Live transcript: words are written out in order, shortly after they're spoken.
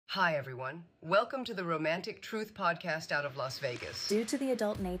Hi, everyone. Welcome to the Romantic Truth Podcast out of Las Vegas. Due to the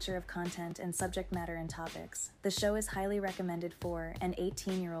adult nature of content and subject matter and topics, the show is highly recommended for an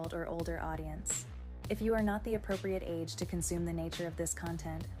 18-year-old or older audience. If you are not the appropriate age to consume the nature of this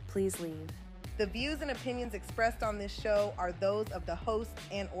content, please leave. The views and opinions expressed on this show are those of the host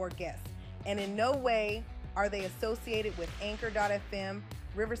and/or guests, and in no way are they associated with Anchor.fm,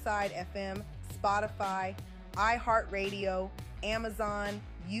 Riverside FM, Spotify, iHeartRadio, Amazon,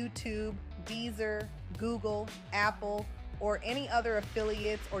 YouTube, Deezer, Google, Apple, or any other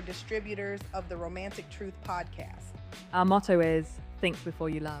affiliates or distributors of the Romantic Truth Podcast. Our motto is, think before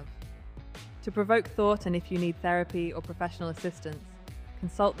you love. To provoke thought, and if you need therapy or professional assistance,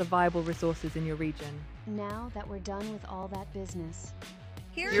 consult the viable resources in your region. Now that we're done with all that business,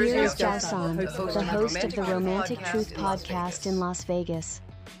 Here's Jason, the host of the Romantic Truth Podcast in Las Vegas.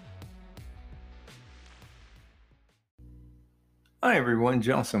 Hi everyone,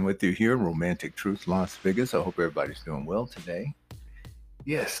 Johnson with you here, Romantic Truth Las Vegas. I hope everybody's doing well today.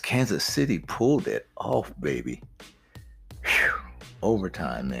 Yes, Kansas City pulled it off, baby. Whew.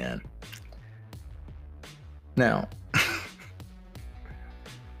 Overtime, man. Now,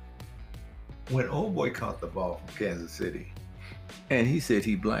 when old boy caught the ball from Kansas City, and he said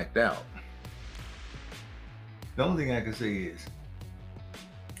he blacked out, the only thing I can say is,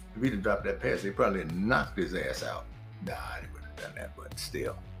 if he'd have dropped that pass, they probably knocked his ass out. Nah, they wouldn't have done that, but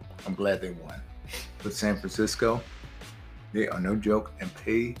still, I'm glad they won. But San Francisco, they are no joke, and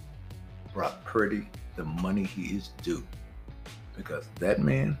pay Brock Purdy the money he is due. Because that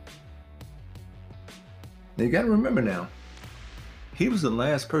man, now you got to remember now, he was the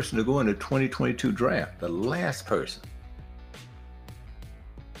last person to go in the 2022 draft, the last person.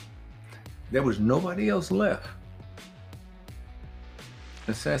 There was nobody else left.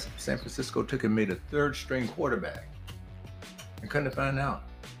 And San Francisco took and made a third string quarterback. And come to find out,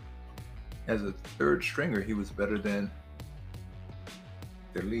 as a third stringer, he was better than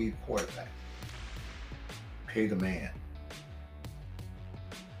the lead quarterback. Pay the man.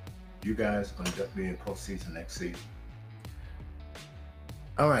 You guys are going to be in postseason next season.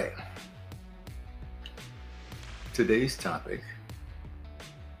 All right. Today's topic,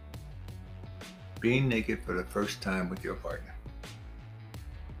 being naked for the first time with your partner.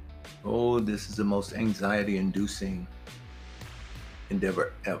 Oh, this is the most anxiety-inducing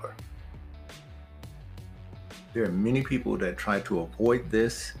endeavor ever. There are many people that try to avoid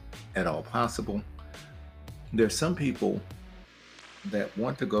this at all possible. There are some people that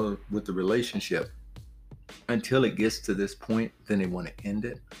want to go with the relationship until it gets to this point, then they want to end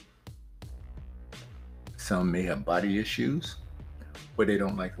it. Some may have body issues where they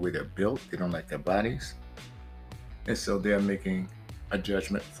don't like the way they're built, they don't like their bodies, and so they're making a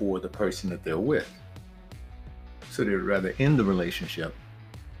judgment for the person that they're with. So they'd rather end the relationship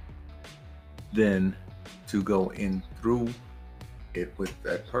than to go in through it with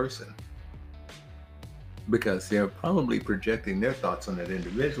that person, because they're probably projecting their thoughts on that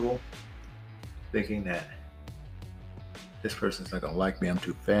individual, thinking that this person's not gonna like me, I'm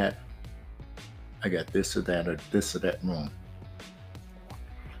too fat, I got this or that wrong.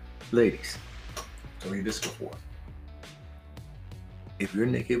 Ladies, I've told you this before. If you're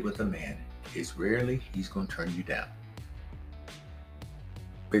naked with a man, it's rarely he's going to turn you down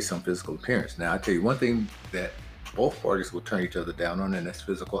based on physical appearance. Now, I'll tell you one thing that both parties will turn each other down on, and that's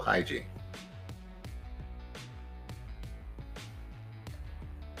physical hygiene.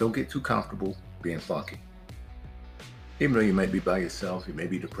 Don't get too comfortable being funky. Even though you might be by yourself, you may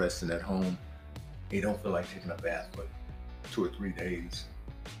be depressed and at home, you don't feel like taking a bath for 2 or 3 days,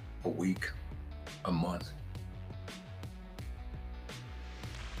 a week, a month.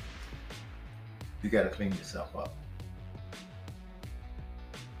 You got to clean yourself up.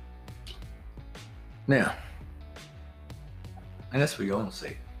 Now, and that's for your own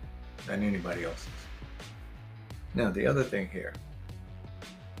sake, not anybody else's. Now, the other thing here,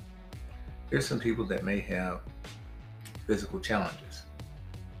 there's some people that may have physical challenges.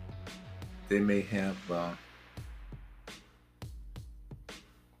 They may have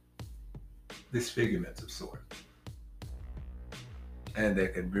disfigurements of sort, and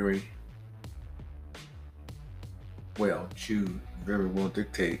that could very well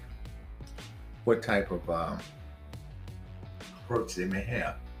dictate what type of approach they may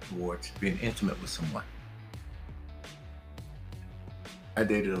have towards being intimate with someone. I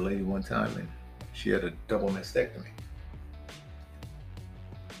dated a lady one time and she had a double mastectomy.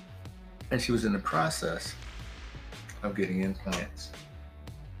 And she was in the process of getting implants.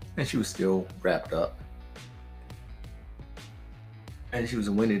 And she was still wrapped up. And she was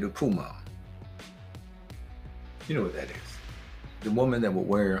a Winnie the Pooh mom. You know what that is. the woman that would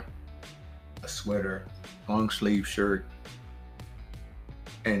wear a sweater, long sleeve shirt,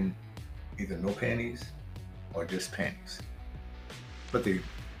 and either no panties or just panties. But they,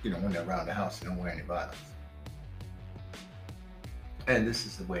 when they're around the house, they don't wear any bottoms. And this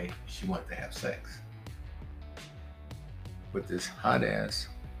is the way she wanted to have sex. With this hot ass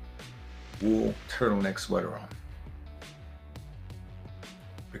wool turtleneck sweater on.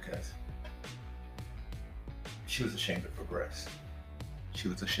 Because she was ashamed of her breasts. She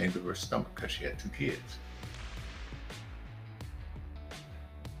was ashamed of her stomach because she had 2 kids.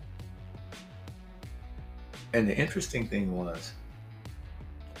 And the interesting thing was,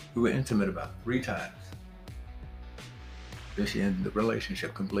 we were intimate about 3 times. Then she ended the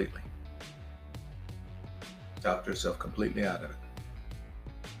relationship completely. Talked herself completely out of it.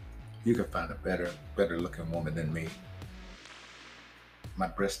 You could find a better looking woman than me. My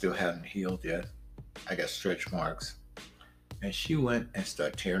breasts still hadn't healed yet. I got stretch marks. And she went and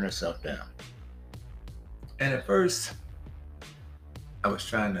started tearing herself down. And at first, I was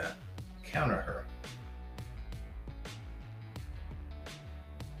trying to counter her.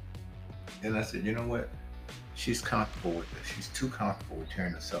 And I said, you know what? She's comfortable with this. She's too comfortable with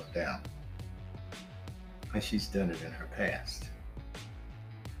tearing herself down. And she's done it in her past.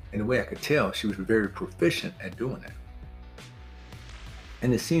 And the way I could tell, she was very proficient at doing it.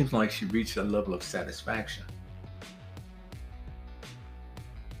 And it seems like she reached a level of satisfaction.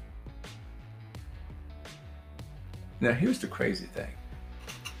 Now, here's the crazy thing.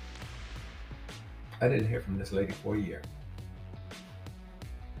 I didn't hear from this lady for a year.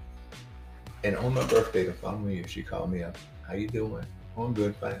 And on my birthday the following year, she called me up. How you doing? Oh, I'm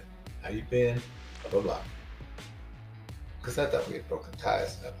good, fine. How you been? Blah, blah, blah. Because I thought we had broken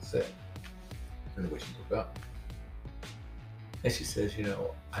ties, and that was it. And the way she broke up. And she says,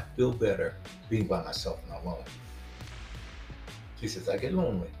 I feel better being by myself and alone. She says, I get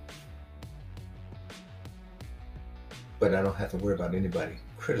lonely. But I don't have to worry about anybody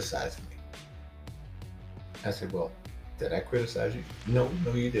criticizing me. I said, well, did I criticize you? No,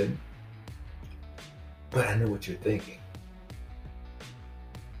 you didn't. But I know what you're thinking.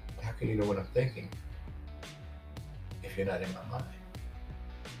 How can you know what I'm thinking if you're not in my mind?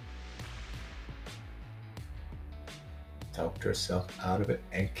 Talked herself out of it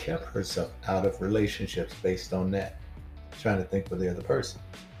and kept herself out of relationships based on that. Trying to think for the other person.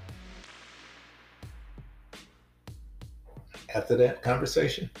 After that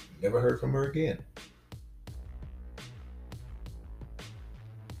conversation, never heard from her again.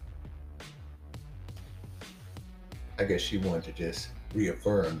 I guess she wanted to just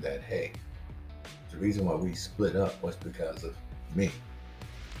reaffirm that, hey, the reason why we split up was because of me.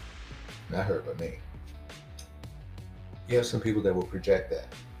 Not her, but me. You have some people that will project that.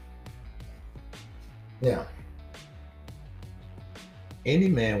 Now, any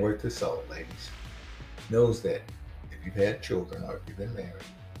man worth his salt, ladies, knows that if you've had children or if you've been married,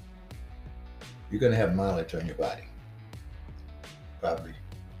 you're going to have mileage on your body. Probably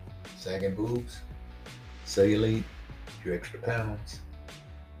sagging boobs, cellulite, a few extra pounds.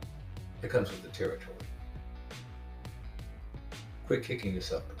 It comes with the territory. Quit kicking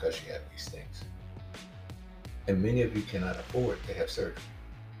yourself because you have these things. And many of you cannot afford to have surgery.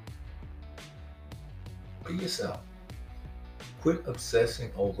 Be yourself. Quit obsessing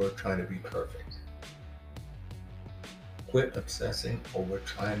over trying to be perfect. Quit obsessing over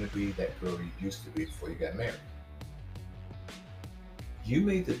trying to be that girl you used to be before you got married. You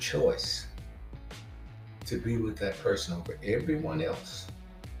made the choice to be with that person over everyone else.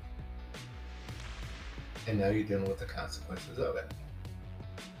 And now you're dealing with the consequences of it.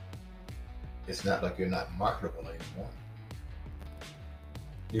 It's not like you're not marketable anymore.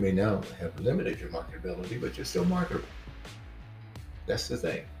 You may now have limited your marketability, but you're still marketable. That's the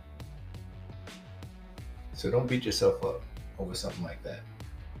thing. So don't beat yourself up over something like that.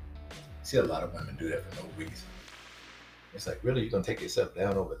 See, a lot of women do that for no reason. It's like, really, you're going to take yourself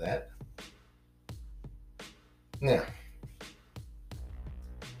down over that? Now,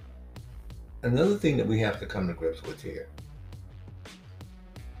 another thing that we have to come to grips with here.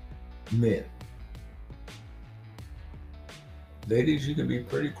 Men. Ladies, you can be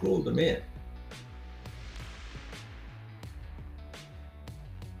pretty cruel to men.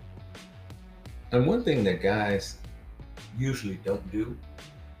 And one thing that guys usually don't do,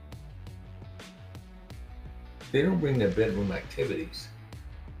 they don't bring their bedroom activities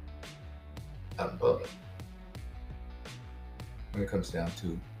out in public. When it comes down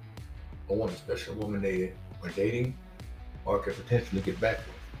to a woman, especially a woman they are dating or could potentially get back with.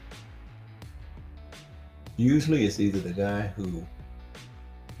 Usually it's either the guy who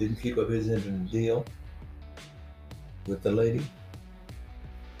didn't keep up his end of the deal with the lady,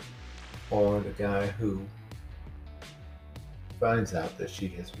 or the guy who finds out that she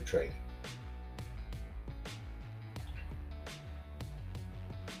has betrayed him.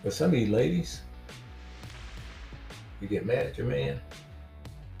 But some of you ladies, you get mad at your man.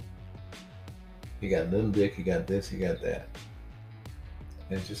 You got a little dick, you got this, you got that.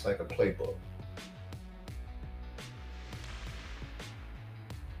 And it's just like a playbook.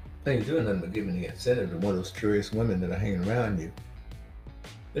 They ain't doing nothing but giving the incentive to one of those curious women that are hanging around you.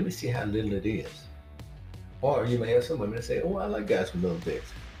 Let me see how little it is. Or you may have some women that say, oh, I like guys with little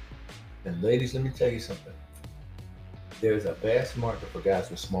dicks. And ladies, let me tell you something. There's a vast market for guys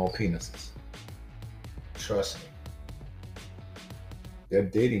with small penises. Trust me. There are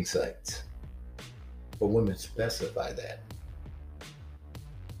dating sites for women specify that.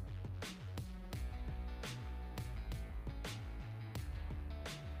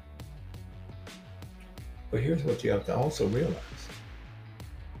 But here's what you have to also realize.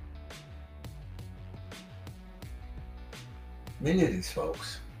 Many of these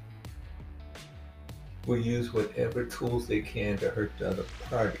folks will use whatever tools they can to hurt the other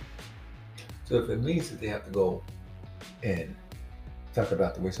party. So if it means that they have to go and talk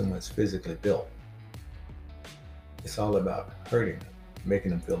about the way someone's physically built, it's all about hurting them,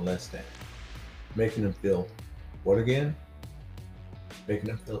 making them feel less than, making them feel, what again? Making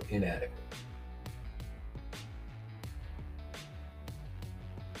them feel inadequate.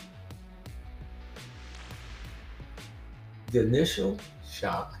 The initial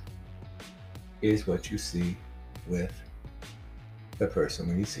shock is what you see with the person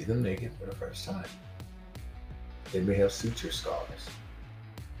when you see them naked for the first time. They may have suture scars.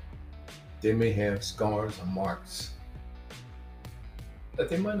 They may have scars or marks that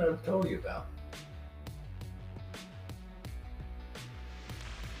they might not have told you about.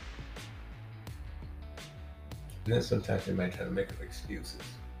 And then sometimes they might try to make up excuses.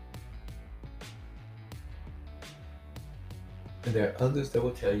 And there are others that will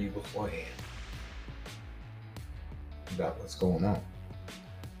tell you beforehand about what's going on.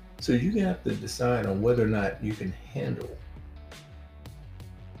 So you have to decide on whether or not you can handle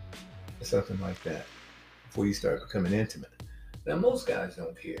something like that before you start becoming intimate. Now, most guys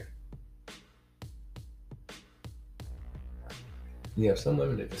don't care. You have some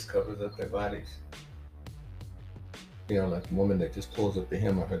women that just covers up their bodies. You know, like a woman that just pulls up the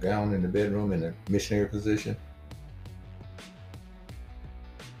hem of her gown in the bedroom in a missionary position.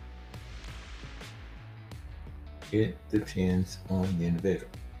 It depends on the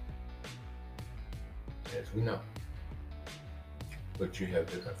individual, as we know. But you have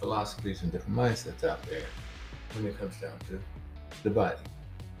different philosophies and different mindsets out there when it comes down to the body.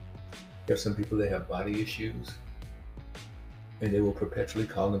 You have some people that have body issues, and they will perpetually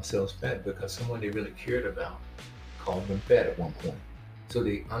call themselves fat because someone they really cared about called them fat at one point. So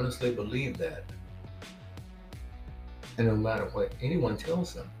they honestly believe that. And no matter what anyone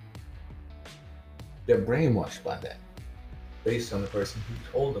tells them, they're brainwashed by that, based on the person who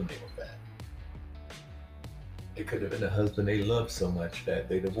told them they were fat. It could have been a husband they loved so much that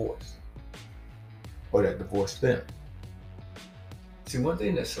they divorced, or that divorced them. See, one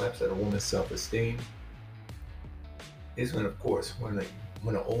thing that slaps at a woman's self-esteem is when, of course, when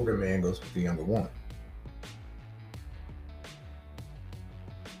an older man goes with a younger woman.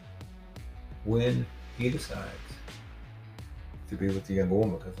 When he decides to be with the younger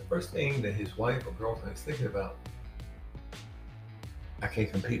woman, because the first thing that his wife or girlfriend is thinking about, I can't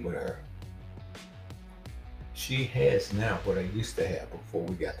compete with her. She has now what I used to have before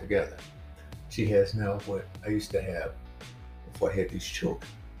we got together. She has now what I used to have before I had these children.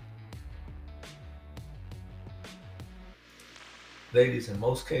 Ladies, in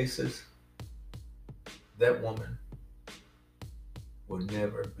most cases, that woman will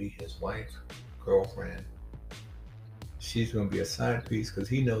never be his wife, girlfriend. She's going to be a side piece because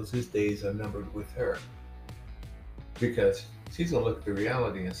he knows his days are numbered with her. Because she's going to look at the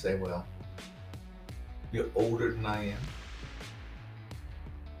reality and say, well, you're older than I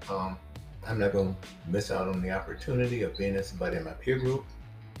am. I'm not going to miss out on the opportunity of being with somebody in my peer group,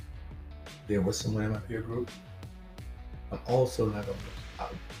 being with someone in my peer group. I'm also not going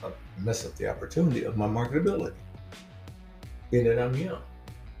to mess up the opportunity of my marketability, being that I'm young.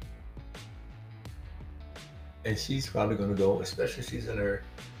 And she's probably going to go, especially if she's in her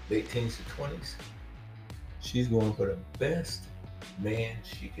late teens to 20s, she's going for the best man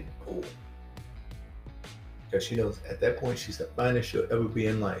she can pull. Because she knows at that point she's the finest she'll ever be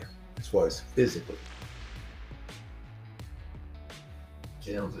in life, as far as physically.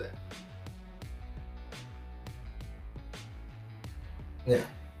 She knows that. Now,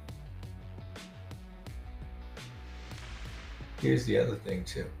 here's the other thing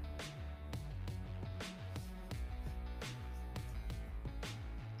too.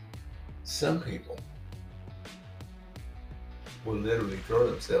 some people will literally throw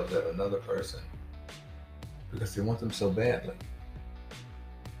themselves at another person because they want them so badly.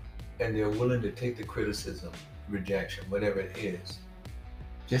 And they're willing to take the criticism, rejection, whatever it is,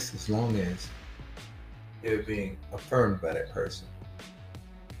 just as long as they're being affirmed by that person.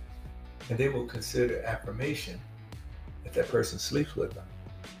 And they will consider affirmation if that person sleeps with them.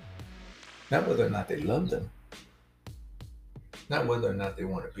 Not whether or not they love them. Not whether or not they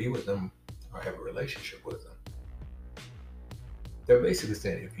want to be with them or have a relationship with them. They're basically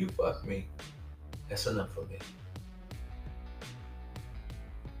saying, if you fuck me, that's enough for me.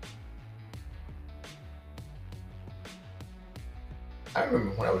 I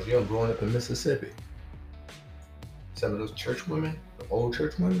remember when I was young growing up in Mississippi, some of those church women, the old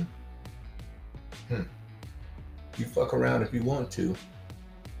church women, you fuck around if you want to.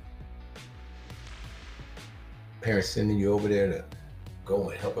 Parents sending you over there to go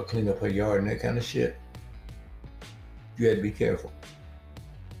and help her clean up her yard and that kind of shit. You had to be careful.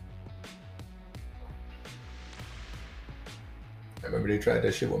 I remember they tried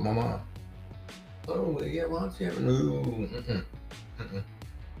that shit with my mom. Oh, well, yeah, why don't you have no?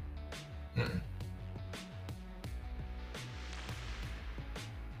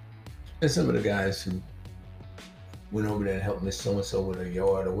 And some of the guys who went over there and helped Miss So-and-so with her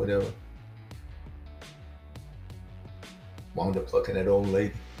yard or whatever wound up fucking that old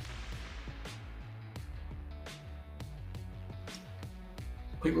lady.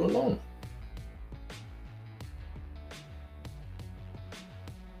 People alone.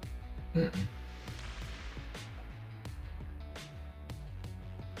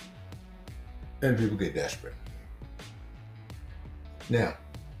 And people get desperate. Now,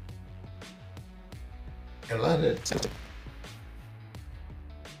 and a lot of that,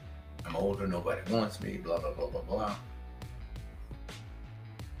 I'm older, nobody wants me, blah, blah, blah, blah, blah.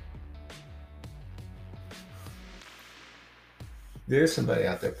 There's somebody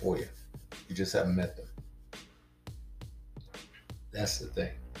out there for you. You just haven't met them. That's the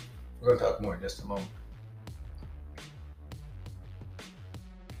thing. We're going to talk more in just a moment.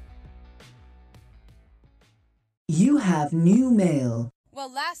 You have new mail.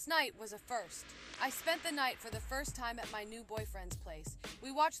 Well, last night was a first. I spent the night for the first time at my new boyfriend's place.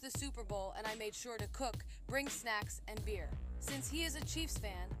 We watched the Super Bowl and I made sure to cook, bring snacks, and beer. Since he is a Chiefs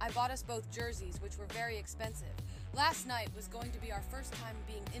fan, I bought us both jerseys, which were very expensive. Last night was going to be our first time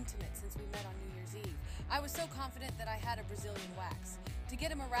being intimate since we met on New Year's Eve. I was so confident that I had a Brazilian wax. To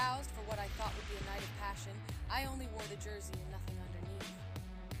get him aroused for what I thought would be a night of passion, I only wore the jersey and nothing underneath.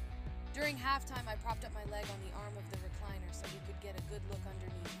 During halftime, I propped up my leg on the arm of the recliner so he could get a good look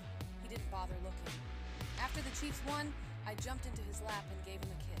underneath. He didn't bother looking. After the Chiefs won, I jumped into his lap and gave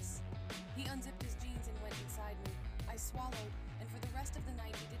him a kiss. He unzipped his jeans and went inside me. I swallowed, and for the rest of the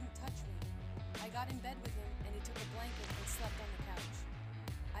night, he didn't touch me. I got in bed with him, and he took a blanket and slept on the couch.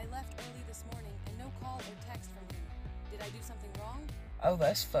 I left early this morning, and no call or text from him. Did I do something wrong? Oh,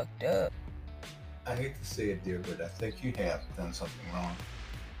 that's fucked up. I hate to say it, dear, but I think you have done something wrong.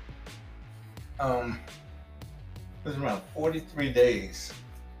 It was around 43 days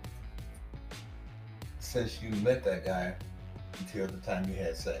since you met that guy until the time you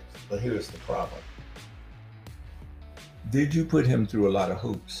had sex. But here's the problem. Did you put him through a lot of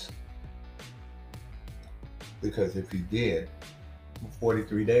hoops? Because if you did, for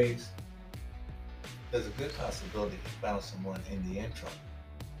 43 days, there's a good possibility he found someone in the interim.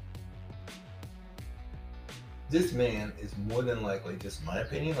 This man is more than likely, just my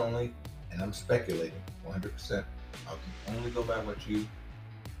opinion only, and I'm speculating 100%. I can only go by what you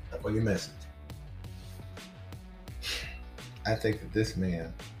have on your message. I think that this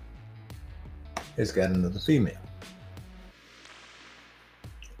man has got another female.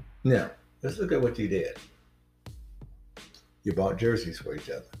 Now, let's look at what you did. You bought jerseys for each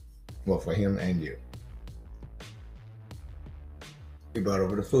other. Well, for him and you. You brought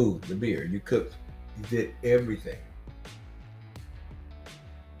over the food, the beer, you cooked. You did everything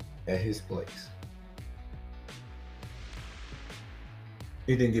at his place.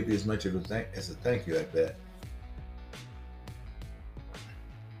 He didn't give you as much of as a thank you, I bet.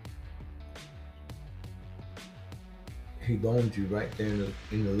 He boned you right there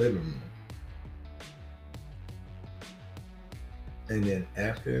in the living room. And then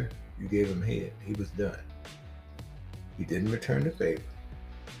after you gave him head, he was done. He didn't return the favor.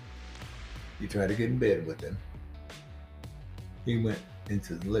 You tried to get in bed with him. He went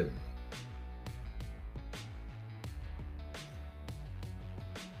into the living room.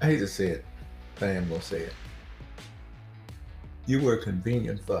 I hate to say it, but I am gonna say it. You were a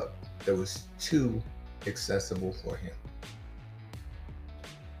convenient fuck that was too accessible for him.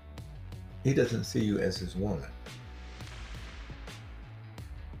 He doesn't see you as his woman.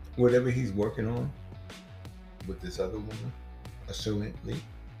 Whatever he's working on with this other woman, assumingly,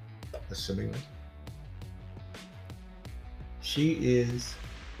 she is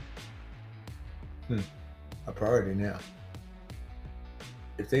a priority now.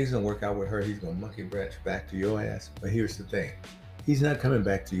 If things don't work out with her, he's gonna monkey wrench back to your ass. But here's the thing. He's not coming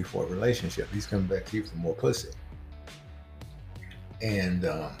back to you for a relationship. He's coming back to you for more pussy. And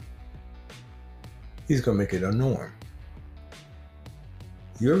he's gonna make it a norm.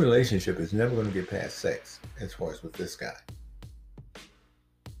 Your relationship is never gonna get past sex as far as with this guy.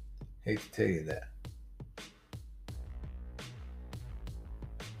 Hate to tell you that.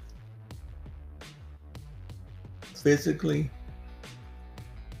 Physically,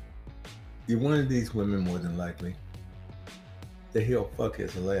 you're one of these women more than likely that he'll fuck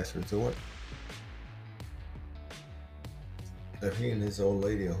as a last resort. If he and his old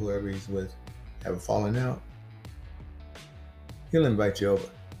lady or whoever he's with have a falling out, he'll invite you over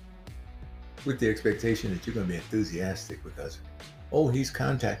with the expectation that you're going to be enthusiastic because, oh, he's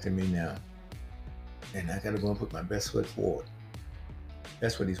contacting me now and I got to go and put my best foot forward.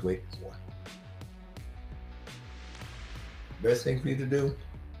 That's what he's waiting for. Best thing for you to do,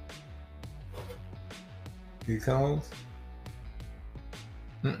 he calls,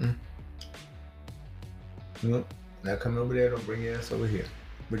 nope, not coming over there, don't bring your ass over here.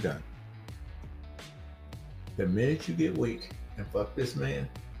 We're done. The minute you get weak and fuck this man,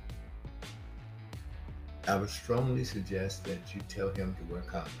 I would strongly suggest that you tell him to wear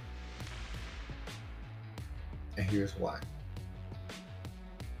condoms. And here's why.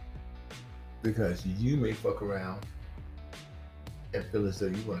 Because you may fuck around and feel as though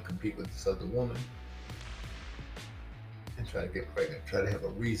you want to compete with this other woman and try to get pregnant, try to have a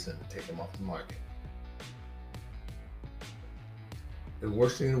reason to take him off the market. The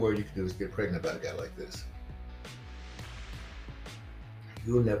worst thing in the world you can do is get pregnant by a guy like this.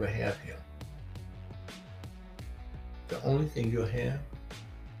 You'll never have him. The only thing you'll have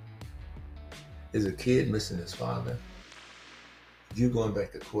is a kid missing his father, you going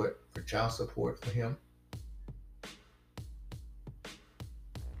back to court for child support for him.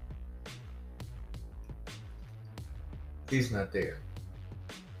 He's not there.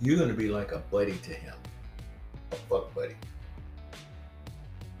 You're going to be like a buddy to him, a fuck buddy.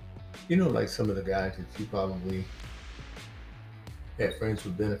 You know, like some of the guys that you probably had friends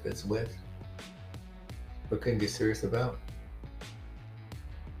with benefits with, but couldn't get serious about.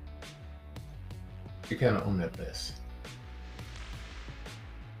 You kind of own that list.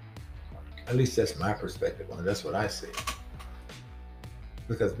 At least that's my perspective on it. That's what I see.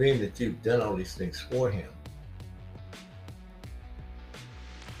 Because being that you've done all these things for him,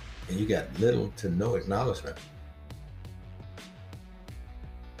 and you got little to no acknowledgement,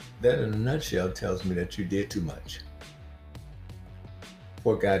 that in a nutshell tells me that you did too much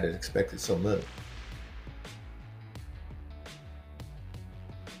for a guy that expected so little.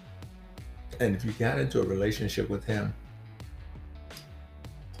 And if you got into a relationship with him,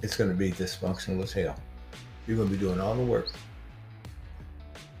 it's going to be dysfunctional as hell. You're going to be doing all the work.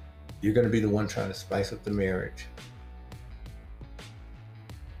 You're going to be the one trying to spice up the marriage.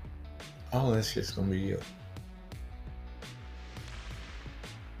 All that shit's going to be you.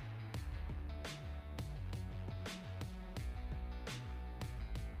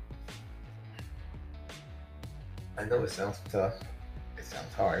 I know it sounds tough. It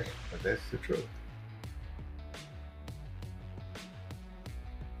sounds harsh, but that's the truth.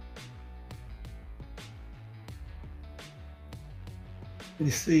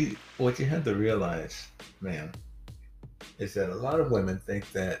 You see, what you have to realize, man, is that a lot of women think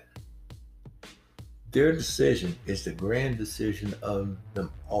that their decision is the grand decision of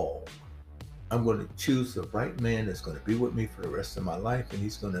them all. I'm going to choose the right man that's going to be with me for the rest of my life, and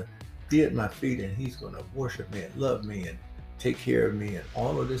he's going to be at my feet, and he's going to worship me and love me and take care of me and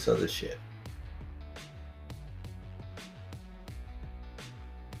all of this other shit.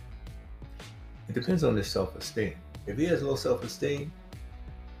 It depends on his self-esteem. If he has low self-esteem,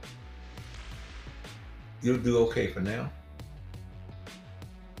 you'll do okay for now.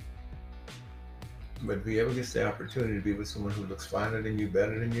 But if he ever gets the opportunity to be with someone who looks finer than you,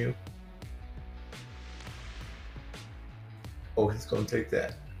 better than you, oh, he's going to take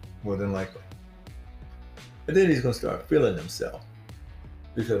that, more than likely. But then he's going to start feeling himself.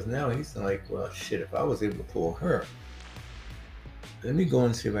 Because now he's like, well, shit, if I was able to pull her, let me go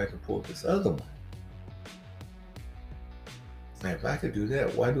and see if I can pull this other one. And if I could do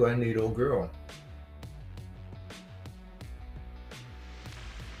that, why do I need old girl?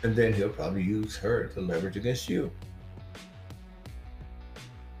 And then he'll probably use her to leverage against you.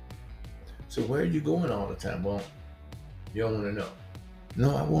 So where are you going all the time? Well, you don't want to know.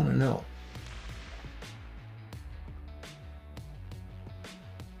 No, I want to know.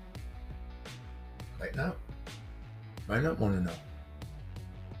 Might not. Might not want to know.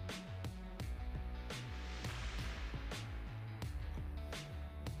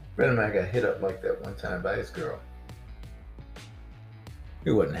 A friend of mine got hit up like that one time by his girl.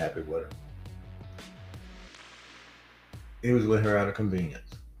 He wasn't happy with her. He was with her out of convenience.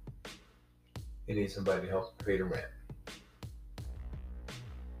 He needs somebody to help pay the rent.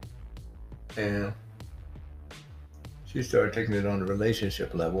 And she started taking it on the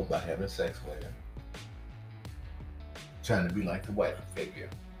relationship level by having sex with him. Trying to be like the wife figure.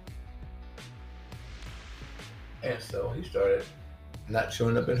 And so he started not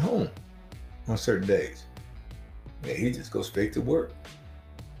showing up at home on certain days. Yeah, he just goes straight to work.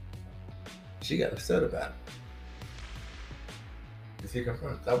 She got upset about it. And she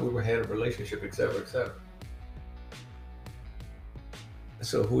confronted, thought we had a relationship, etc., etc.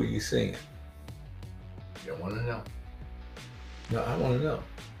 So who are you seeing? You don't want to know. No, I want to know.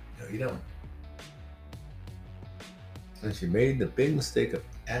 No, you don't. And she made the big mistake of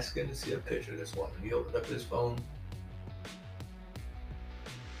asking to see a picture of this woman. He opened up his phone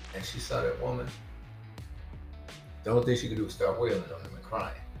and she saw that woman. The only thing she could do was start wailing on him and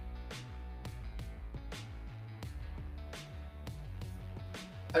crying.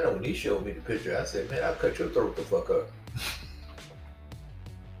 I know when he showed me the picture, I said, man, I'll cut your throat the fuck up.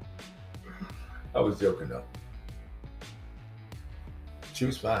 I was joking though. She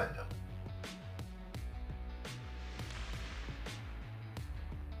was fine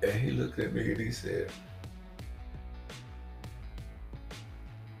though. And he looked at me and he said,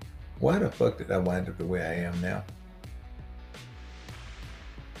 why the fuck did I wind up the way I am now?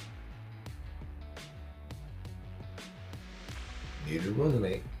 You need a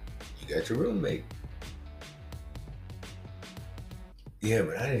roommate. You got your roommate. Yeah,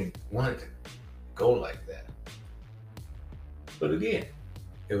 but I didn't want it to go like that. But again,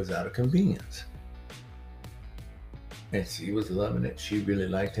 it was out of convenience. And she was loving it. She really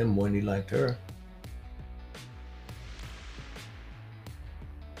liked him more than he liked her.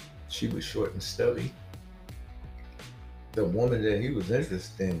 She was short and stubby. The woman that he was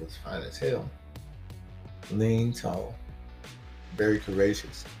interested in was fine as hell. Lean, tall, very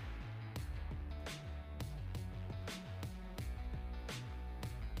courageous.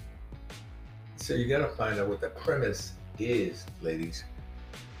 So you gotta find out what the premise is, ladies,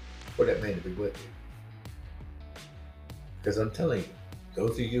 for that man to be with you. Because I'm telling you,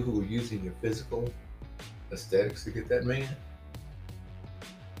 those of you who are using your physical aesthetics to get that man,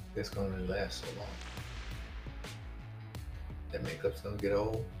 it's going to last so long. That makeup's going to get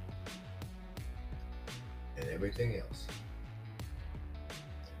old and everything else.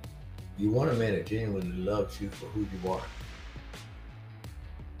 You want a man that genuinely loves you for who you are.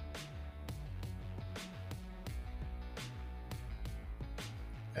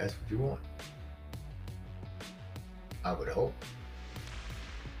 That's what you want. I would hope.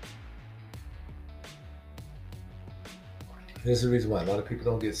 This is the reason why a lot of people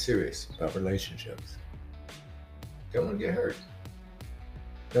don't get serious about relationships. They don't want to get hurt.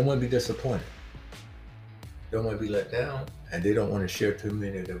 They don't want to be disappointed. They don't want to be let down, and they don't want to share too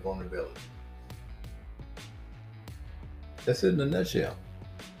many of their vulnerabilities. That's it in a nutshell.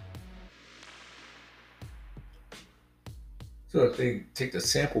 So if they take the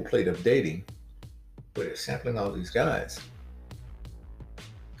sample plate of dating, where they're sampling all these guys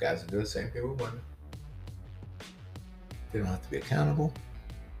are doing the same thing with women. They don't have to be accountable.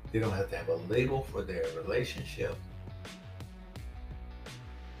 They don't have to have a label for their relationship.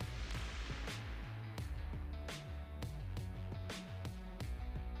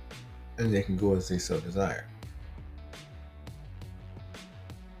 And they can go as they so desire.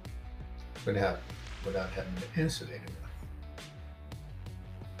 Without having to answer to anyone.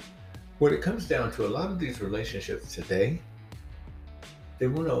 What it comes down to, a lot of these relationships today, they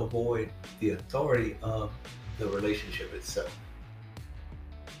want to avoid the authority of the relationship itself.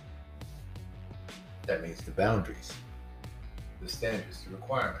 That means the boundaries, the standards, the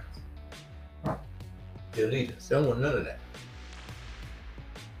requirements, the allegiance. They don't want none of that.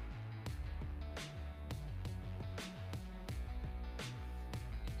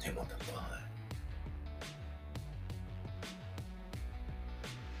 They want the fun.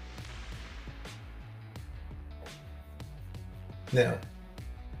 Now,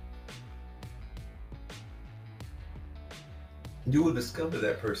 you will discover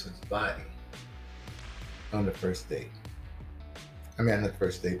that person's body on the first date. I mean, not the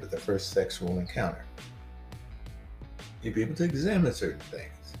first date, but the first sexual encounter. You'll be able to examine certain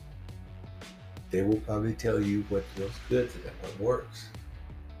things. They will probably tell you what feels good to them, what works.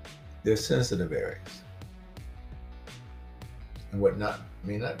 Their sensitive areas. And what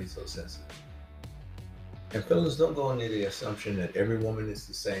may not be so sensitive. And fellas, don't go under the assumption that every woman is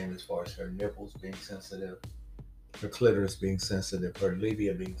the same as far as her nipples being sensitive, her clitoris being sensitive, her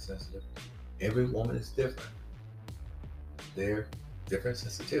labia being sensitive. Every woman is different. They're different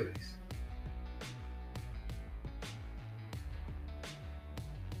sensitivities.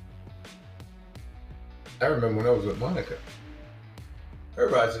 I remember when I was with Monica, her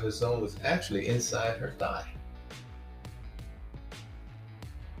erogenous zone was actually inside her thigh.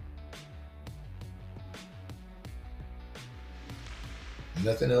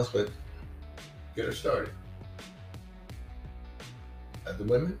 Nothing else but get her started. Other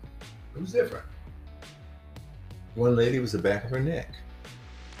women, it was different. One lady was the back of her neck.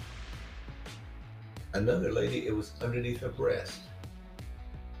 Another lady, it was underneath her breast.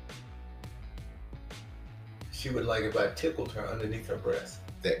 She would like if I tickled her underneath her breast.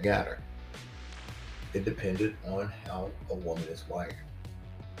 That got her. It depended on how a woman is wired.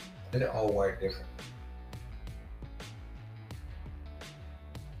 And they're all wired different.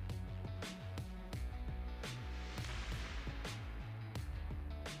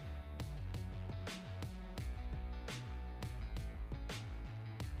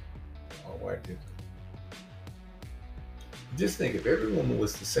 Just think, if every woman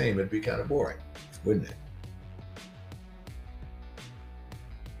was the same, it'd be kind of boring, wouldn't it?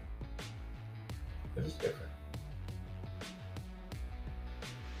 But it's different.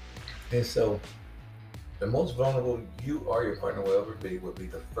 And so, the most vulnerable you or your partner will ever be would be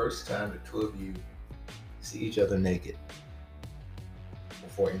the first time the two of you see each other naked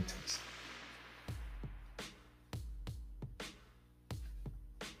before intimacy.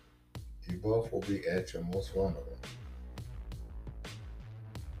 You both will be at your most vulnerable.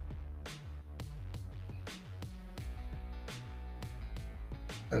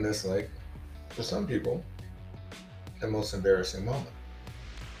 And that's like, for some people, the most embarrassing moment.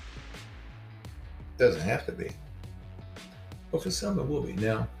 Doesn't have to be. But for some it will be.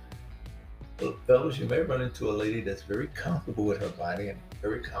 Now, fellas, you may run into a lady that's very comfortable with her body and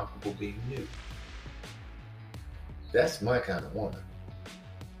very comfortable being nude. That's my kind of woman.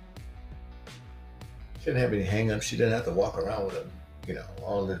 She didn't have any hang-ups. She didn't have to walk around with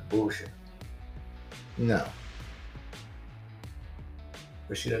all this bullshit. No.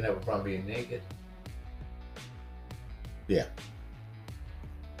 But she doesn't have a problem being naked. Yeah.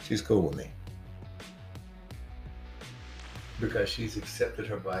 She's cool with me. Because she's accepted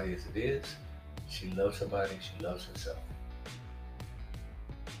her body as it is. She loves her body. She loves herself.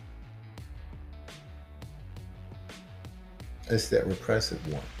 It's that repressive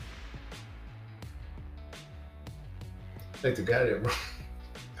one. Like the guy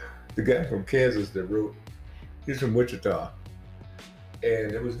from Kansas that wrote, he's from Wichita.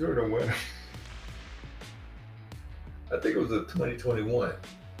 And it was during the winter. I think it was 2021.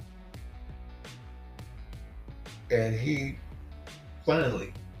 And he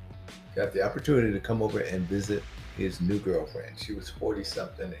finally got the opportunity to come over and visit his new girlfriend. She was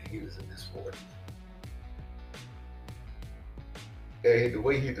 40-something and he was in his 40s. And the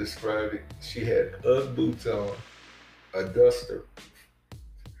way he described it, she had Ugg boots on, a duster,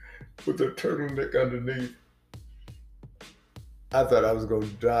 with a turtleneck underneath. I thought I was going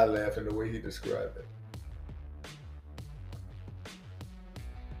to die laughing the way he described it.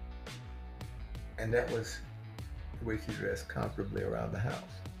 And that was the way she dressed comfortably around the house.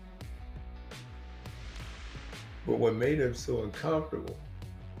 But what made him so uncomfortable,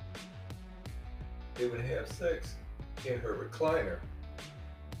 they would have sex in her recliner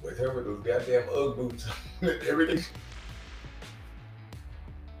with her with those goddamn Ugg boots and everything.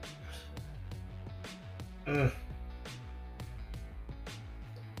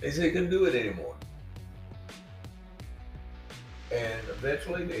 They said they couldn't do it anymore. And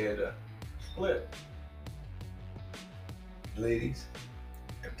eventually they had to split. Ladies,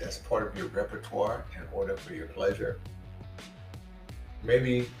 if that's part of your repertoire in order for your pleasure,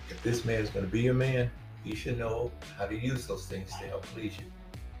 maybe if this man is going to be your man, you should know how to use those things to help please you.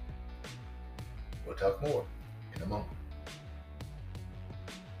 We'll talk more in a moment.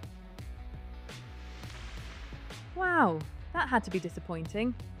 Wow, that had to be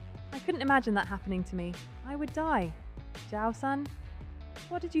disappointing. I couldn't imagine that happening to me. I would die. Jiao-san,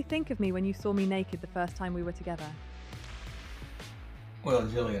 what did you think of me when you saw me naked the first time we were together? Well,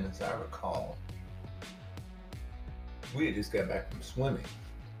 Jillian, as I recall, we had just got back from swimming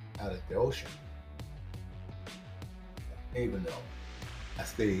out at the ocean. Even though I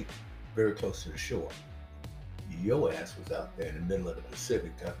stayed very close to the shore. Your ass was out there in the middle of the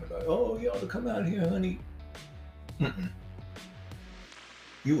Pacific talking about, oh, you ought to come out here, honey. Mm-mm.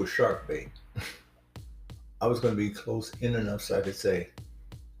 You were shark bait. I was going to be close in enough so I could say,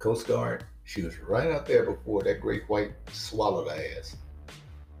 Coast Guard, she was right out there before that great white swallowed her ass.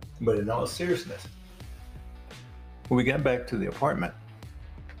 But in all seriousness, when we got back to the apartment,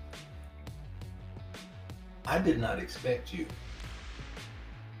 I did not expect you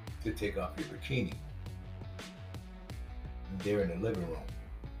to take off your bikini there in the living room.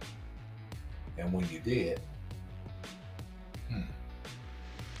 And when you did,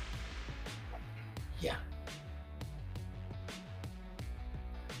 yeah.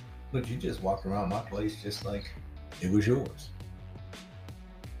 But you just walked around my place just like it was yours.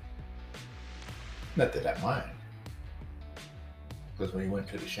 Not that I mind. Because when you went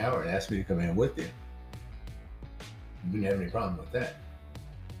to the shower and asked me to come in with you, you didn't have any problem with that.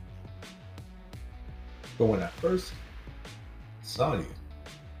 But when I first saw you,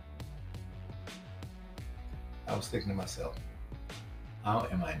 I was thinking to myself, how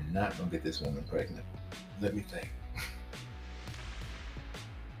am I not going to get this woman pregnant? Let me think.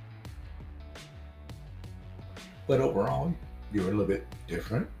 But overall, you're a little bit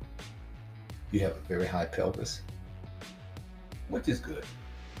different. You have a very high pelvis, which is good.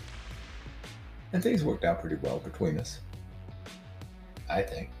 And things worked out pretty well between us, I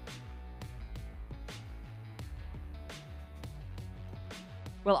think.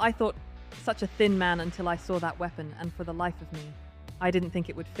 Well, I thought such a thin man until I saw that weapon, and for the life of me, I didn't think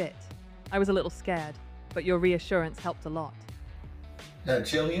it would fit. I was a little scared, but your reassurance helped a lot. Now,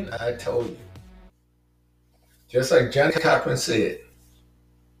 Jillian, I told you, just like Johnny Cochran said,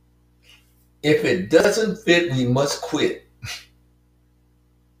 if it doesn't fit, we must quit.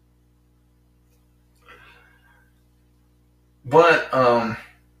 But I'm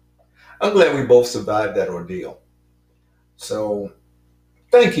glad we both survived that ordeal. So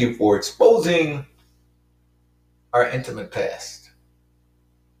thank you for exposing our intimate past.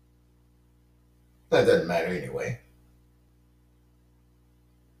 That doesn't matter anyway.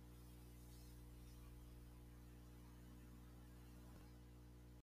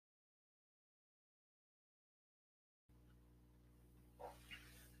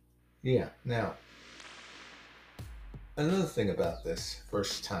 Yeah, now, another thing about this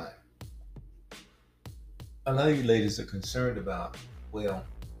first time. A lot of you ladies are concerned about, well,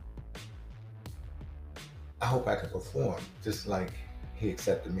 I hope I can perform just like he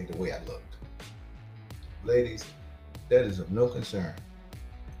accepted me the way I looked. Ladies, that is of no concern.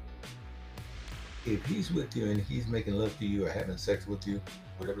 If he's with you and he's making love to you or having sex with you,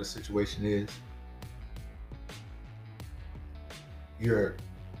 whatever the situation is, you're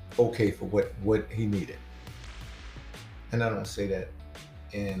okay for what he needed. And I don't say that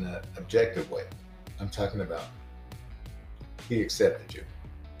in an objective way. I'm talking about he accepted you.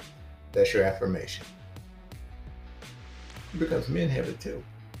 That's your affirmation. Because men have it too.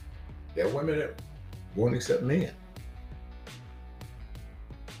 There are women that won't accept men.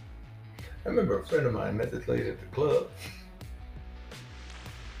 I remember a friend of mine met this lady at the club,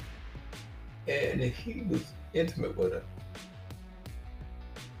 and he was intimate with her.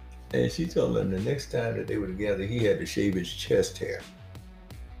 And she told him the next time that they were together, he had to shave his chest hair.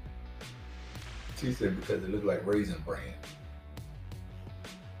 She said because it looked like Raisin Bran.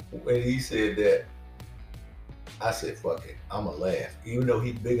 When he said that, I said, fuck it, I'ma laugh. Even though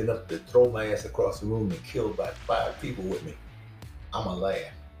he's big enough to throw my ass across the room and kill about 5 people with me, I'ma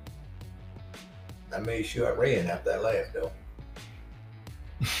laugh. I made sure I ran after I laughed though.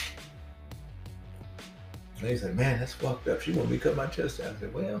 And he said, man, that's fucked up. She wanted me to cut my chest out. I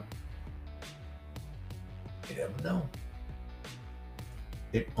said, well, you never know.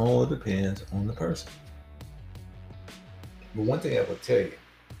 It all depends on the person. But one thing I will tell you,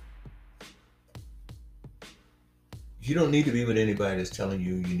 you don't need to be with anybody that's telling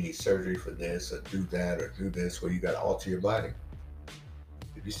you you need surgery for this or do that or do this where you got to alter your body.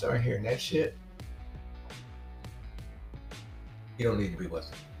 If you start hearing that shit, you don't need to be with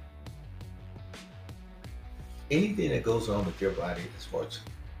them. Anything that goes on with your body as far as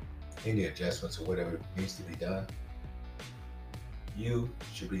any adjustments or whatever needs to be done, you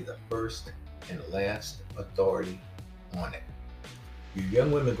should be the first and last authority on it. You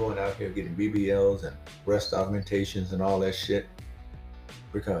young women going out here getting BBLs and breast augmentations and all that shit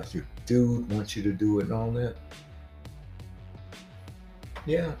because your dude wants you to do it and all that.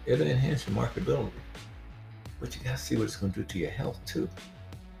 Yeah, it'll enhance your marketability. But you gotta see what it's gonna do to your health too.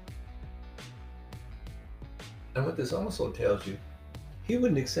 And what this also tells you, he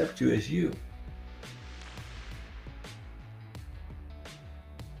wouldn't accept you as you.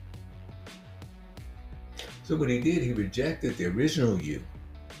 So what he did, he rejected the original you,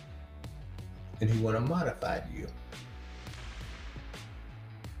 and he wanted a modified you.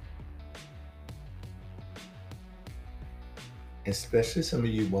 Especially some of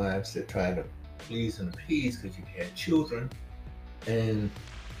you wives that try to please and appease because you've had children, and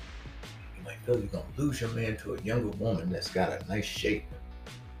you might feel you're going to lose your man to a younger woman that's got a nice shape.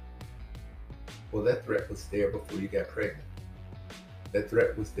 Well, that threat was there before you got pregnant. That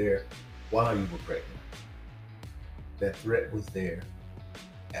threat was there while you were pregnant. That threat was there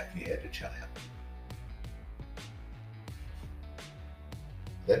after you had the child.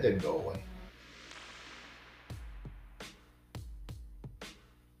 That didn't go away.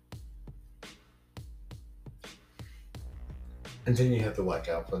 And then you have to watch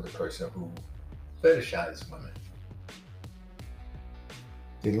out for the person who fetishizes women.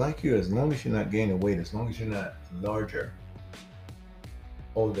 They like you as long as you're not gaining weight, as long as you're not larger.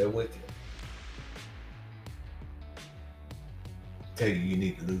 Oh, they're with you. Tell you you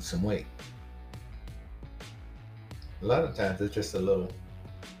need to lose some weight. A lot of times it's just a little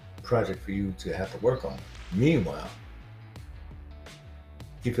project for you to have to work on. Meanwhile,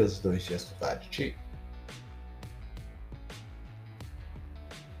 he feels as though he's justified to cheat.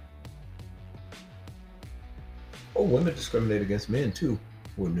 Oh, women discriminate against men too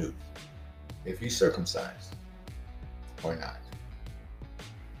who are nude. If he's circumcised or not.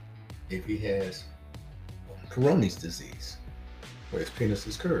 If he has Peyronie's disease, where his penis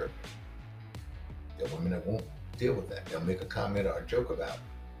is curved. There are women that won't deal with that. They'll make a comment or a joke about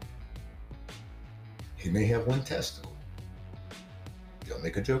it. He may have one testicle. They'll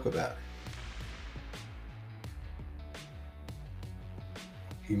make a joke about it.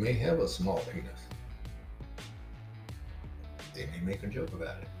 He may have a small penis. They may make a joke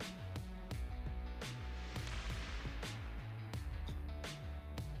about it.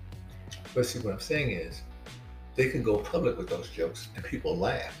 But see, what I'm saying is, they can go public with those jokes and people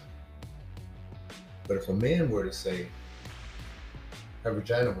laugh. But if a man were to say, her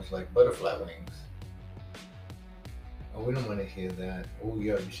vagina was like butterfly wings, oh, we don't want to hear that. Oh,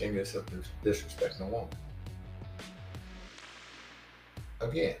 yeah, you shame yourself to disrespecting a woman.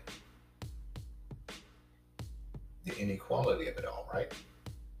 Again, the inequality of it all, right?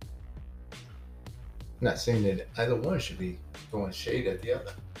 I'm not saying that either one should be throwing shade at the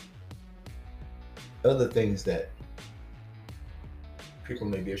other. Other things that people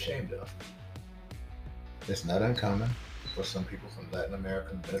may be ashamed of. It's not uncommon for some people from Latin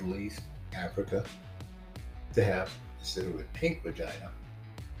America, Middle East, Africa to have, instead of a pink vagina,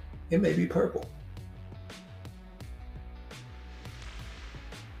 it may be purple.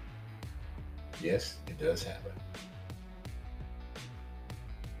 Yes, it does happen.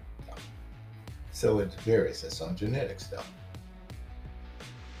 So it varies. It's on genetic stuff.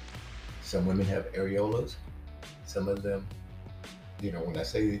 Some women have areolas. Some of them, when I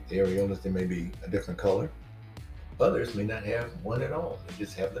say the areolas, they may be a different color. Others may not have one at all. They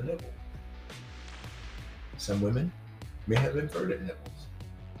just have the nipple. Some women may have inverted nipples.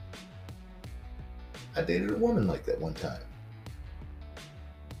 I dated a woman like that one time.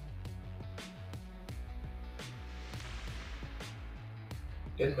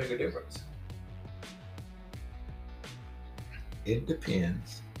 Didn't make a difference. It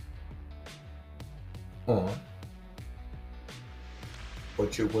depends on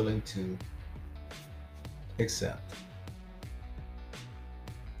what you're willing to accept.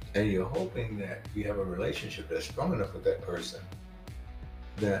 And you're hoping that you have a relationship that's strong enough with that person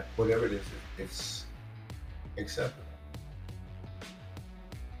that whatever it is, it's acceptable.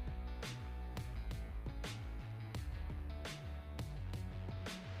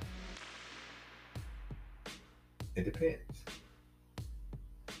 It depends.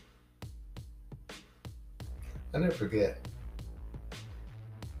 I never forget,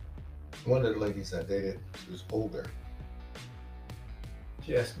 one of the ladies I dated, she was older.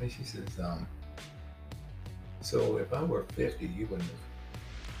 She asked me, she says, so if I were 50, you wouldn't have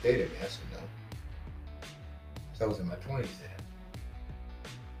dated me? I said, no. So I was in my 20s then.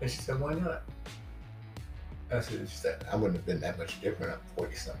 And she said, why not? I said, she said, I wouldn't have been that much different. I'm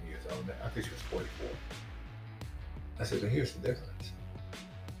 40-something years old now. I think she was 44. I said, but here's the difference.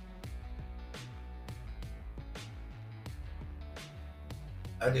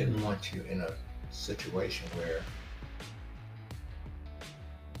 I didn't want you in a situation where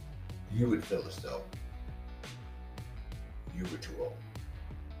you would feel as though you were too old.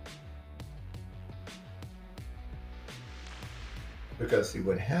 Because see,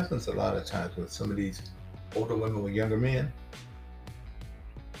 what happens a lot of times with some of these older women with younger men,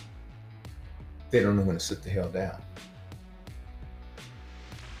 they don't know when to sit the hell down.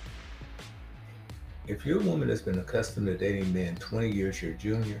 If you're a woman that's been accustomed to dating men 20 years your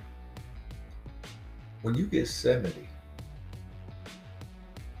junior, when you get 70,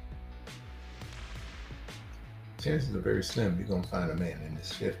 chances are very slim you're going to find a man in his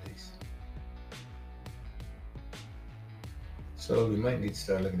 50s. So you might need to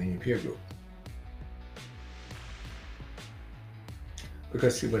start looking in your peer group.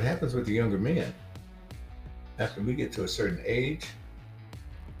 Because see, what happens with the younger men, after we get to a certain age,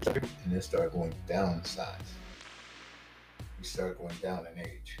 and then start going down in size. We start going down in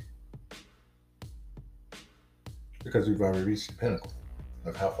age. Because we've already reached the pinnacle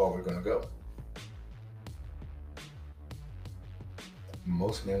of how far we're going to go.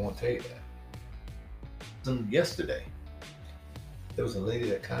 Most men won't tell you that. Yesterday, there was a lady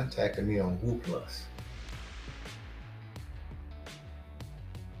that contacted me on Woo Plus.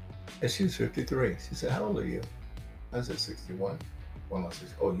 And she was 53. She said, "How old are you?" I said, 61. Well, I said,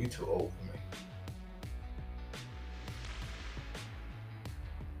 "Oh, you too old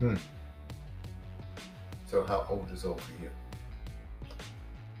for me." So how old is old for you?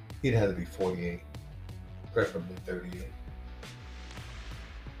 He'd have to be 48, preferably 38.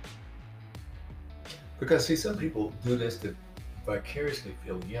 Because see, some people do this to vicariously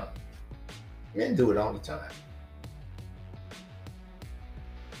feel young. Men do it all the time.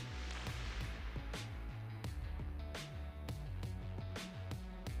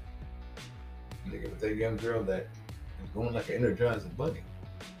 Look at that young girl that is going like an Energizer bunny.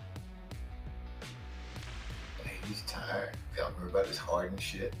 Hey, he's tired. Telling her about his heart and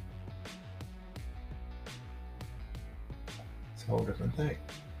shit. It's a whole different thing.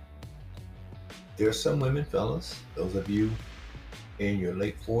 There are some women, fellas, those of you in your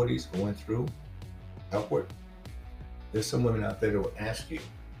late 40s going through upward, there's some women out there that will ask you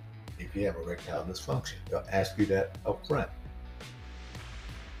if you have erectile dysfunction. They'll ask you that up front.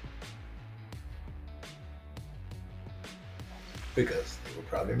 Because they were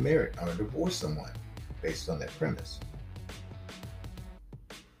probably married or divorced someone based on that premise.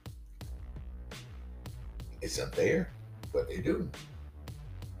 It's unfair, but they do.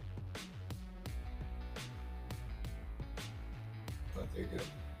 But they do.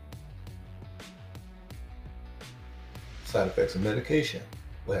 Side effects of medication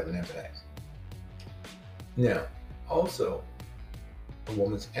will have an impact. Now, also, a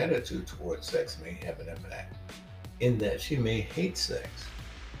woman's attitude towards sex may have an impact, in that she may hate sex.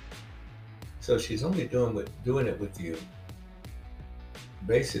 So she's only doing it with you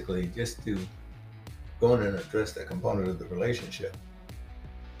basically just to go in and address that component of the relationship.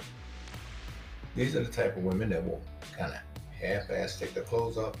 These are the type of women that will kind of half-ass take their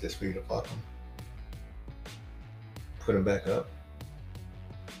clothes off just for you to fuck them, put them back up,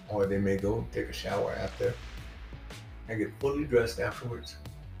 or they may go take a shower after and get fully dressed afterwards,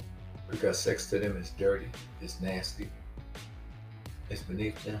 because sex to them is dirty, it's nasty, it's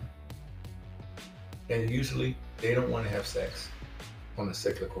beneath them. And usually they don't want to have sex on a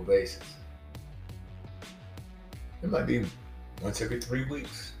cyclical basis. It might be once every 3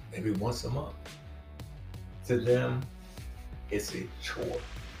 weeks, maybe once a month. To them, it's a chore.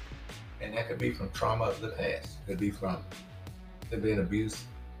 And that could be from trauma of the past. It could be from them being abused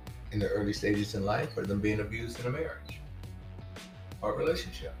in the early stages in life, or them being abused in a marriage or a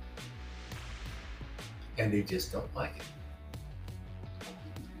relationship. And they just don't like it.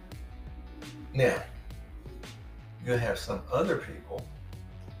 Now, you'll have some other people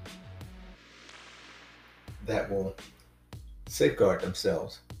that will safeguard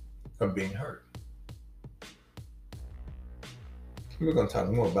themselves from being hurt. We're going to talk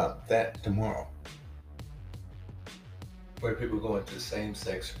more about that tomorrow, where people go into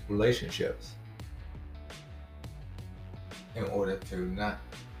same-sex relationships in order to not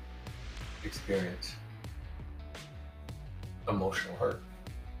experience emotional hurt.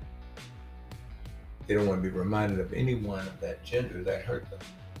 They don't want to be reminded of anyone of that gender that hurt them.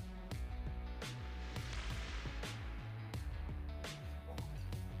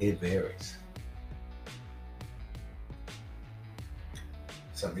 It varies.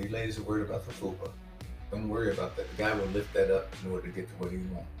 Some of you ladies are worried about the fupa. Don't worry about that. The guy will lift that up in order to get to what he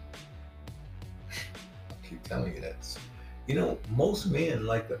wants. I keep telling you that. You know, most men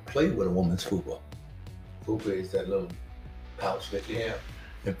like to play with a woman's fupa. Fupa is that little pouch that you have.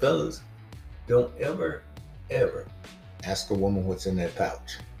 And fellas, don't ever, ever ask a woman what's in that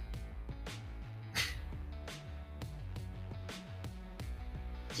pouch.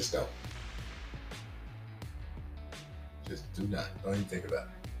 Just don't. Just do not. Don't even think about it.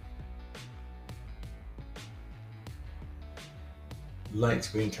 Lights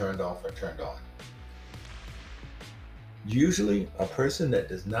being turned off or turned on. Usually, a person that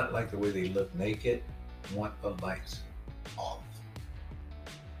does not like the way they look naked want the lights off.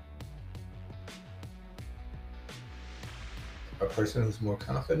 A person who's more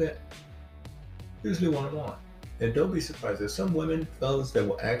confident usually want them on. And don't be surprised, there's some women, fellas, that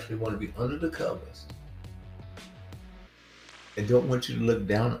will actually want to be under the covers and don't want you to look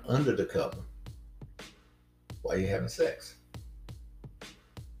down under the cover while you're having sex.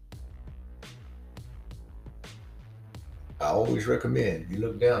 I always recommend you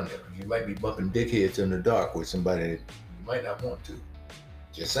look down there. You might be bumping dickheads in the dark with somebody that you might not want to.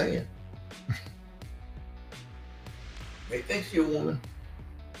 Just saying. Hey, thanks, you woman.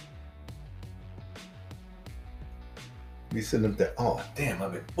 Be sitting up there, oh damn,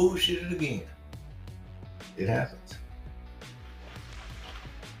 I've been bullshitted again. It happens.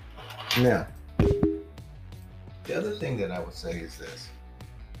 Now, the other thing that I would say is this.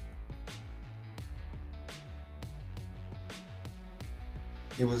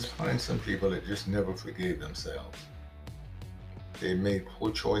 You will find some people that just never forgave themselves. They made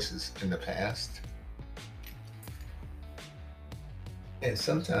poor choices in the past. And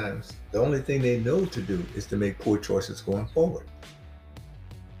sometimes the only thing they know to do is to make poor choices going forward.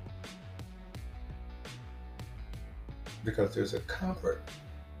 Because there's a comfort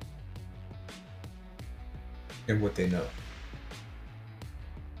in what they know.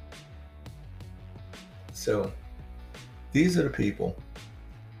 So these are the people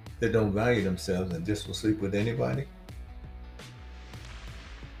that don't value themselves and just will sleep with anybody.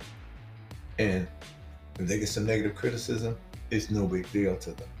 And if they get some negative criticism, it's no big deal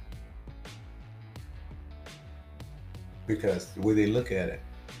to them. Because the way they look at it,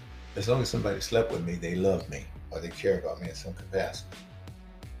 as long as somebody slept with me, they love me or they care about me in some capacity.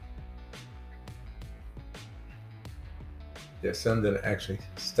 There's some that are actually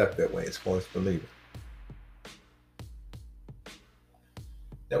stuck that way as far as believing.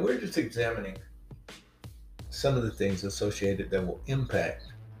 Now we're just examining some of the things associated that will impact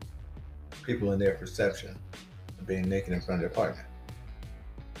people in their perception of being naked in front of their partner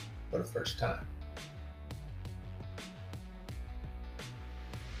for the first time.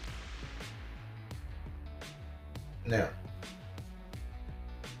 Now,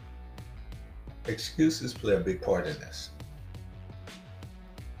 excuses play a big part in this.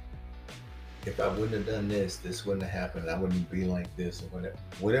 If I wouldn't have done this, this wouldn't have happened. I wouldn't be like this or whatever.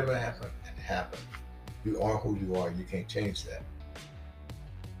 Whatever happened, it happened. You are who you are. You can't change that.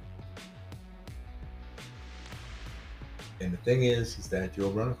 And the thing is that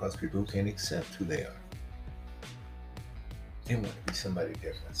you'll run across people who can't accept who they are. They want to be somebody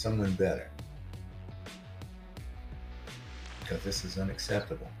different, someone better. Because this is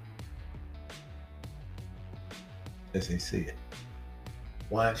unacceptable as they see it.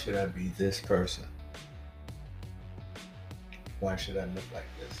 Why should I be this person? Why should I look like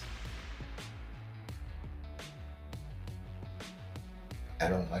this? I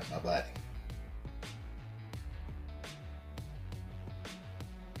don't like my body.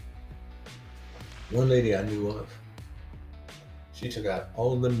 One lady I knew of, she took out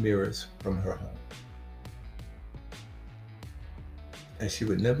all the mirrors from her home. And she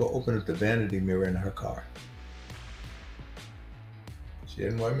would never open up the vanity mirror in her car. She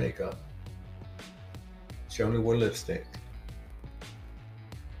didn't wear makeup. She only wore lipstick.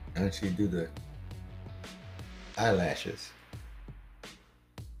 And she'd do the eyelashes.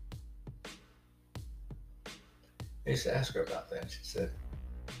 I used to ask her about that. She said,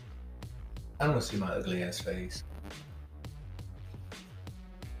 I don't want to see my ugly ass face.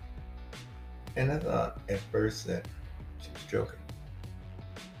 And I thought at first that she was joking.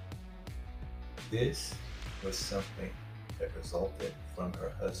 This was something that resulted from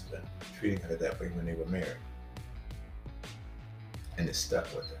her husband treating her that way when they were married. And it stuck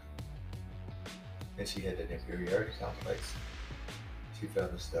with her. And she had an inferiority complex. She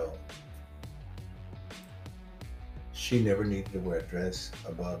felt as though she never needed to wear a dress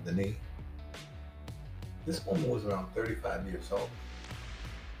above the knee. This woman was around 35 years old.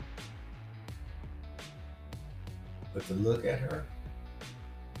 But to look at her,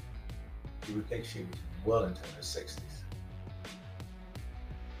 you would think she was well into her 60s.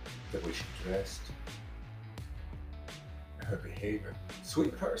 The way she dressed, her behavior,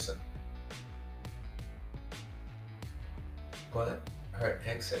 sweet person. But her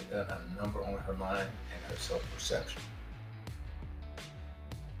ex had done a number on her mind and her self-perception.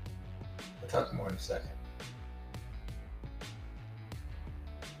 We'll talk more in a second.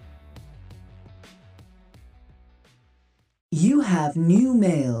 You have new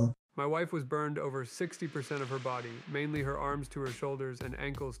mail. My wife was burned over 60% of her body, mainly her arms to her shoulders and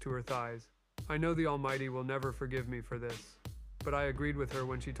ankles to her thighs. I know the Almighty will never forgive me for this. but I agreed with her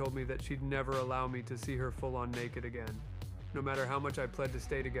when she told me that she'd never allow me to see her full-on naked again. No matter how much I pled to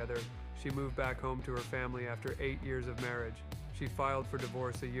stay together, she moved back home to her family after 8 years of marriage. She filed for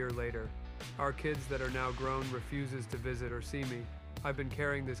divorce a year later. Our kids that are now grown refuses to visit or see me. I've been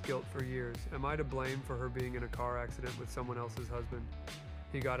carrying this guilt for years. Am I to blame for her being in a car accident with someone else's husband?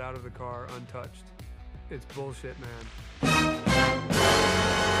 He got out of the car untouched. It's bullshit, man.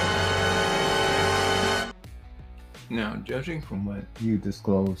 Now, judging from what you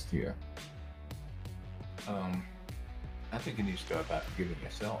disclosed here, I think you need to start by forgiving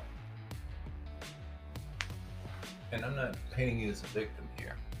yourself. And I'm not painting you as a victim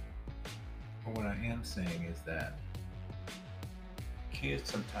here. But what I am saying is that kids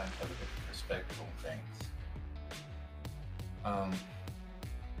sometimes have a different perspective on things.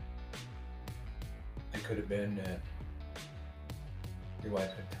 It could have been that your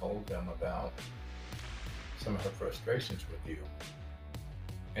wife had told them about some of her frustrations with you,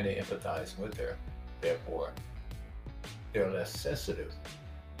 and they empathize with her. Therefore, they're less sensitive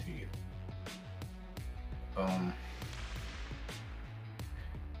to you.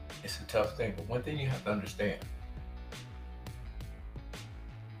 It's a tough thing, but one thing you have to understand,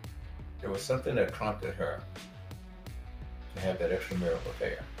 there was something that prompted her to have that extramarital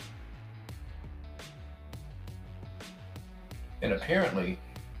affair. And apparently,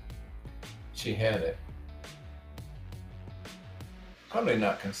 she had it, probably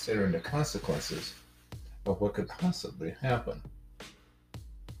not considering the consequences of what could possibly happen.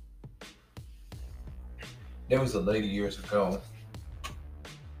 There was a lady years ago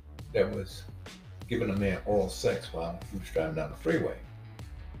that was giving a man oral sex while he was driving down the freeway.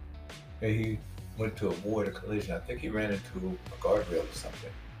 And he went to avoid a collision. I think he ran into a guardrail or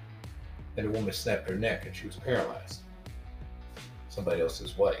something. And the woman snapped her neck and she was paralyzed. Somebody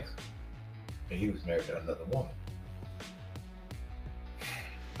else's wife. And he was married to another woman.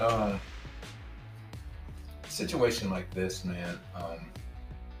 Situation like this, man,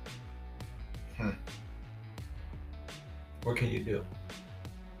 what can you do?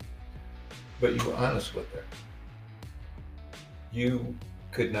 But you were honest with her. You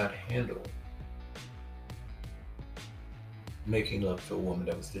could not handle making love to a woman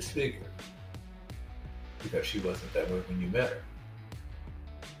that was disfigured because she wasn't that way when you met her.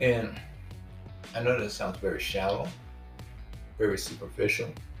 And I know that sounds very shallow, very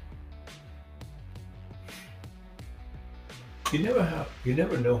superficial. You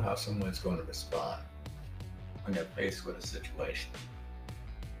never know how someone's going to respond when they're faced with a situation.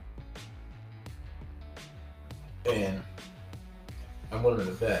 And I'm willing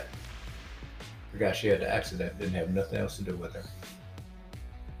to bet the guy she had the accident didn't have nothing else to do with her.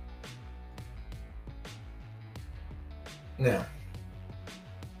 Now,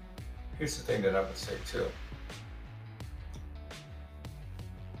 here's the thing that I would say too.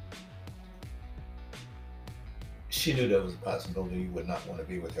 She knew there was a possibility you would not want to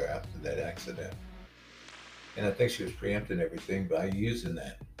be with her after that accident. And I think she was preempting everything by using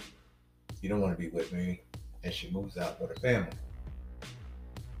that. You don't want to be with me, and she moves out with her family.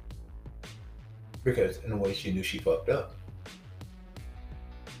 Because in a way she knew she fucked up.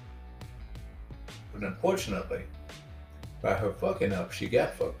 But unfortunately, by her fucking up, she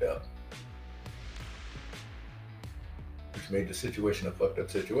got fucked up. Which made the situation a fucked up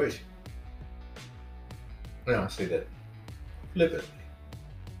situation. Now I say that flippantly.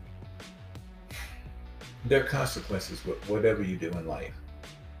 There are consequences with whatever you do in life.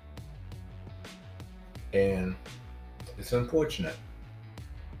 And it's unfortunate.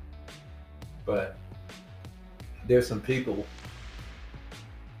 But there's some people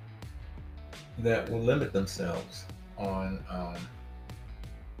that will limit themselves on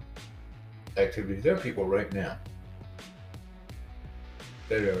activities. There are people right now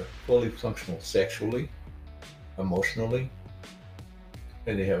that are fully functional sexually, emotionally,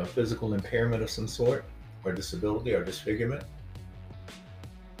 and they have a physical impairment of some sort, or disability, or disfigurement,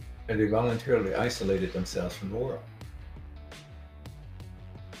 and they voluntarily isolated themselves from the world.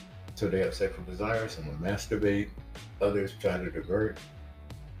 So they have sexual desires, some will masturbate, others try to divert.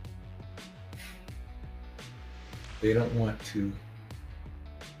 They don't want to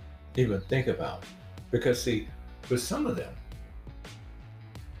even think about, because see, for some of them,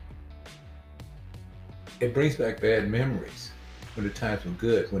 it brings back bad memories when the times were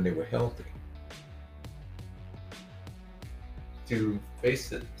good, when they were healthy. To face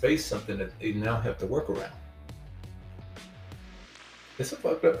something that they now have to work around. It's a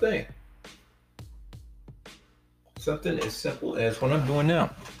fucked up thing. Something as simple as what I'm doing now,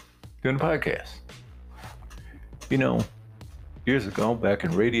 doing a podcast. You know, years ago, back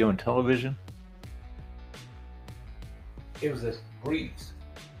in radio and television, it was a breeze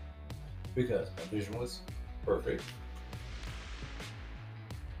because my vision was perfect.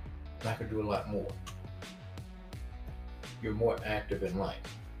 And I could do a lot more. You're more active in life.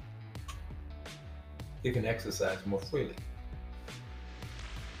 You can exercise more freely.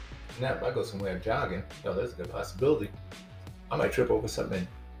 Now, if I go somewhere jogging, there's a good possibility I might trip over something and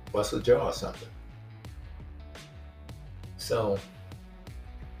bust a jaw or something. So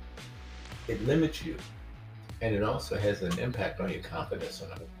it limits you, and it also has an impact on your confidence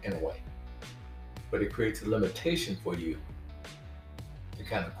in a way. But it creates a limitation for you to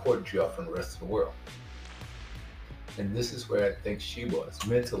kind of cordon you off from the rest of the world. And this is where I think she was,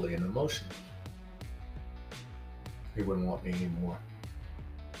 mentally and emotionally. He wouldn't want me anymore.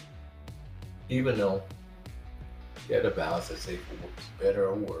 Even though he had a vows that say for better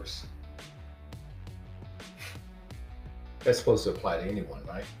or worse. That's supposed to apply to anyone,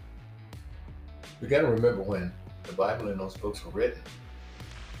 right? We got to remember when the Bible and those books were written,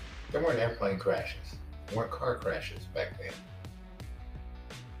 there weren't airplane crashes, there weren't car crashes back then.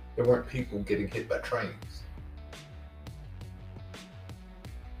 There weren't people getting hit by trains.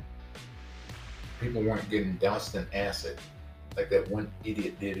 People weren't getting doused in acid like that one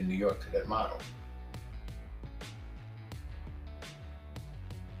idiot did in New York to that model.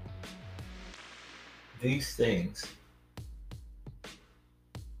 These things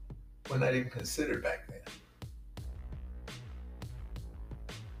were not even considered back then.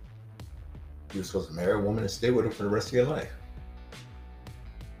 You're supposed to marry a woman and stay with her for the rest of your life.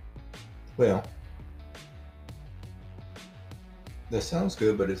 Well, that sounds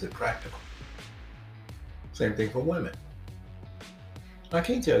good, but is it practical? Same thing for women. I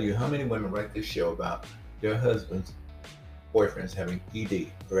can't tell you how many women write this show about their husbands, boyfriends having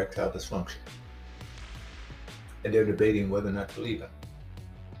ED, erectile dysfunction, and they're debating whether or not to leave him.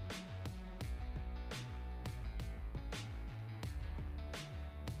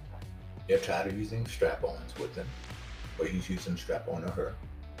 They're tired of using strap-ons with them, or he's using strap-on or her.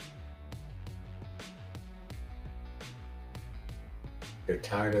 They're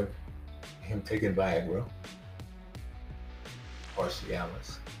tired of him taking Viagra or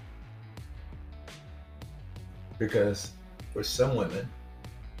Cialis. Because for some women,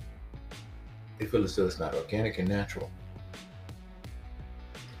 they feel as though it's not organic and natural.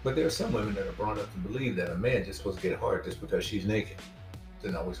 But there are some women that are brought up to believe that a man just supposed to get hard just because she's naked. It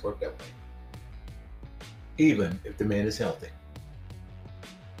doesn't always work that way. Even if the man is healthy.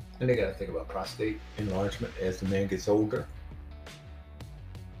 And they got to think about prostate enlargement as the man gets older.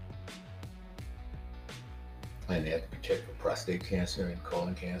 And they have to be checked for prostate cancer and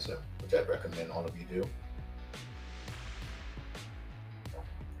colon cancer, which I'd recommend all of you do.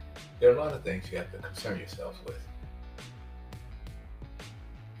 There are a lot of things you have to concern yourself with.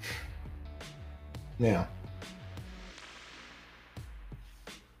 Now,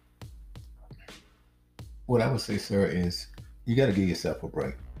 what I would say, sir, is you got to give yourself a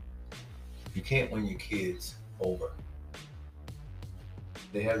break. You can't win your kids over.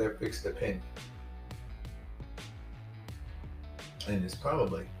 They have their fixed opinion. And it's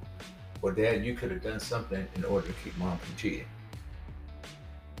probably, well, Dad, you could have done something in order to keep Mom from cheating.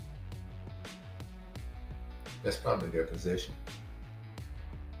 That's probably their position.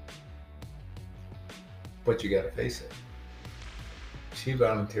 But you got to face it. She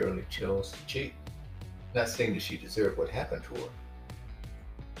voluntarily chose to cheat. Not saying that she deserved what happened to her,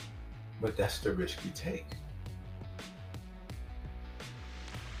 but that's the risk you take.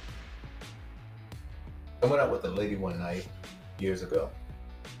 I went out with a lady one night years ago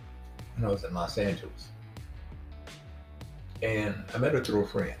when I was in Los Angeles, and I met her through a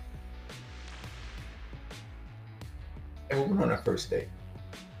friend, and we went on our first date,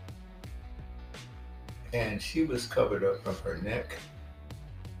 and she was covered up from her neck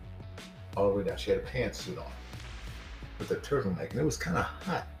all the way down. She had a pantsuit on with a turtleneck, and it was kind of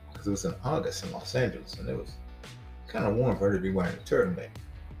hot because it was in August in Los Angeles, and it was kind of warm for her to be wearing a turtleneck.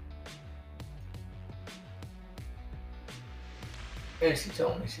 And she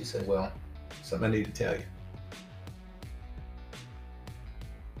told me, she said, well, something I need to tell you.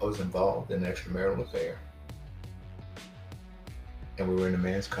 I was involved in an extramarital affair, and we were in a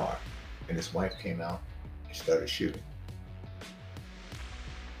man's car, and his wife came out and started shooting.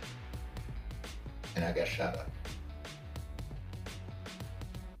 And I got shot up.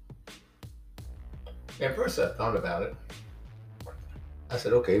 At first I thought about it. I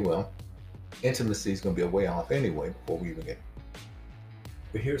said, okay, well, intimacy is going to be a way off anyway before we even get.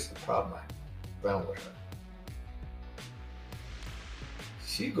 But here's the problem I found with her.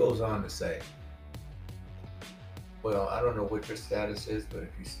 She goes on to say, well, I don't know what your status is, but if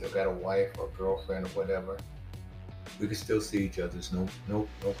you still got a wife or girlfriend or whatever, We could still see each other. There's no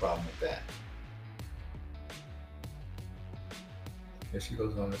problem with that. And she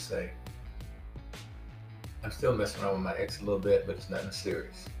goes on to say, I'm still messing around with my ex a little bit, but it's nothing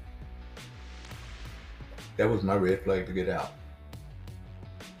serious. That was my red flag to get out.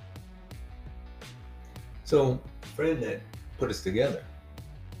 So, the friend that put us together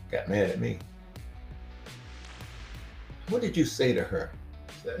got mad at me. What did you say to her?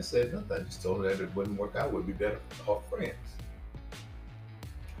 I said nothing. I just told her that it wouldn't work out. We'd be better off friends.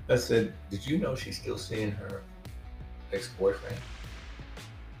 I said, did you know she's still seeing her ex-boyfriend?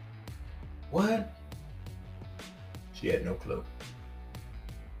 What? She had no clue.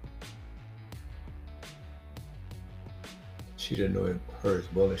 She didn't know her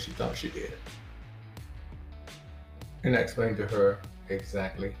as well as she thought she did. And I explained to her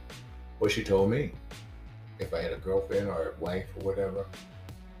exactly what she told me. If I had a girlfriend or a wife or whatever,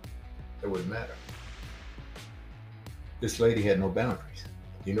 it wouldn't matter. This lady had no boundaries.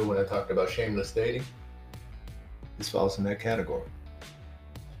 You know when I talked about shameless dating? This falls in that category.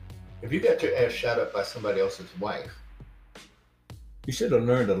 If you got your ass shot up by somebody else's wife, you should have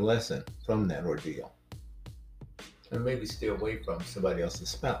learned a lesson from that ordeal. And maybe stay away from somebody else's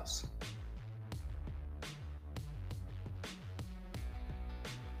spouse.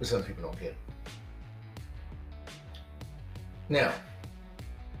 But some people don't get it. Now,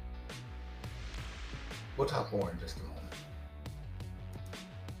 we'll talk more in just a moment.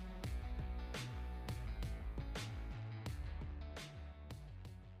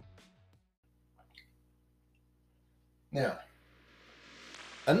 Now,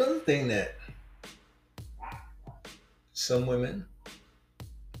 another thing that some women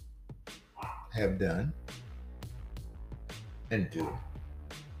have done and do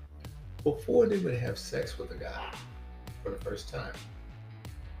before they would have sex with a guy for the first time,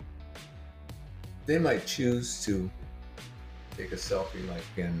 they might choose to take a selfie like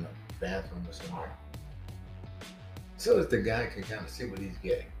in a bathroom or somewhere so that the guy can kind of see what he's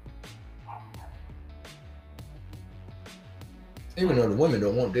getting. Even though the women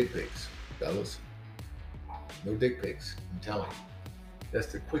don't want dick pics, fellas. No dick pics, I'm telling you. That's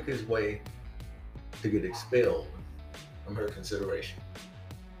the quickest way to get expelled from her consideration.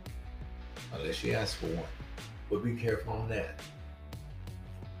 Unless she asks for one. But be careful on that.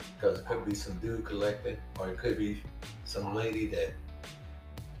 Because it could be some dude collecting, or it could be some lady that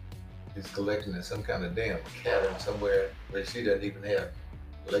is collecting in some kind of damn cabin somewhere where she doesn't even have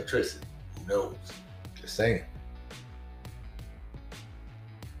electricity. Who knows? Just saying.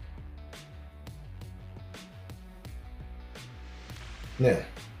 Now,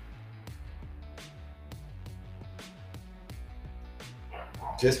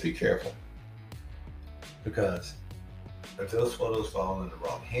 just be careful, because if those photos fall in the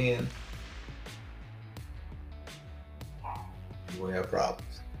wrong hand, you will have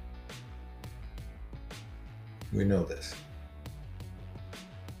problems. We know this.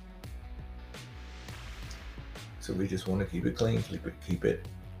 So we just want to keep it clean, keep it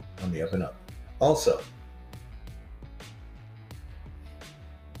on the up and up. Also,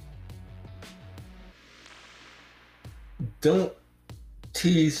 don't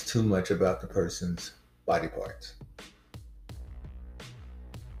tease too much about the person's body parts.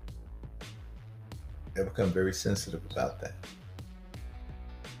 They become very sensitive about that.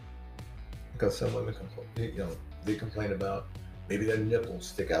 Because some women they complain about maybe their nipples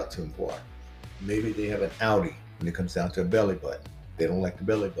stick out too far. Maybe they have an outie when it comes down to a belly button. They don't like the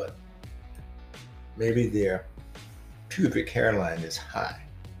belly button. Maybe their pubic hairline is high.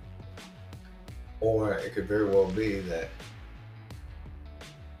 Or it could very well be that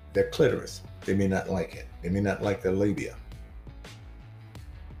their clitoris, they may not like it. They may not like their labia.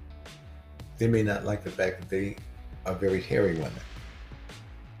 They may not like the fact that they are very hairy women.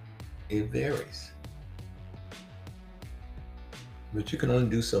 It varies. But you can only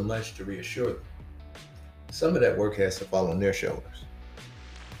do so much to reassure them. Some of that work has to fall on their shoulders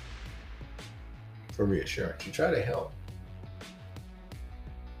for reassurance. You try to help.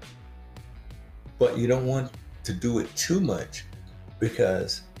 But you don't want to do it too much,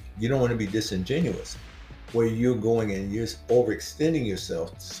 because you don't want to be disingenuous, where you're going and you're overextending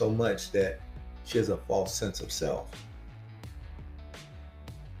yourself so much that she has a false sense of self.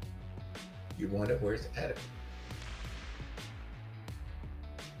 You want it where it's adequate.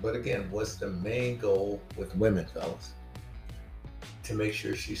 But again, what's the main goal with women, fellas? To make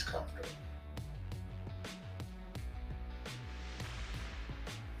sure she's comfortable.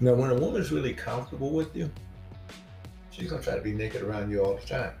 Now, when a woman's really comfortable with you, she's gonna try to be naked around you all the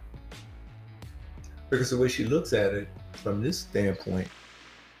time. Because the way she looks at it from this standpoint,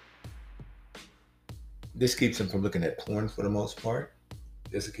 This keeps him from looking at porn for the most part.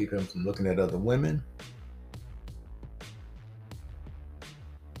 This will keep him from looking at other women.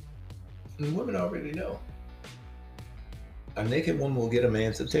 And women already know. A naked woman will get a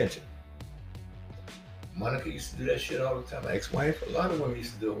man's attention. Monica used to do that shit all the time. My ex-wife, a lot of women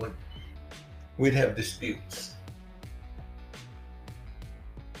used to do it when we'd have disputes.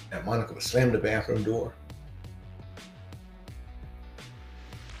 And Monica would slam the bathroom door.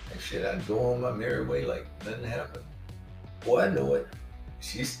 And shit, I'd go on my merry way like nothing happened. Boy, I know it.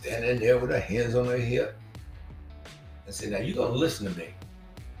 She's standing there with her hands on her hip. I said, now you gonna listen to me.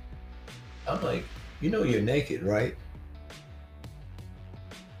 I'm like, you know you're naked, right?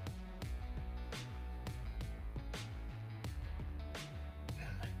 And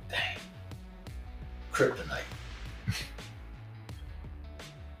I'm like, dang. Kryptonite.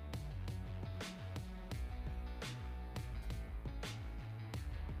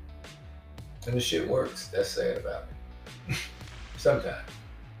 And the shit works. That's sad about it. Sometimes.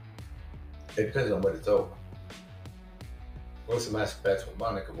 It depends on what it's over. Most of my spats with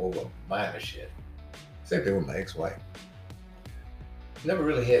Monica were over minor shit. Same thing with my ex-wife. Never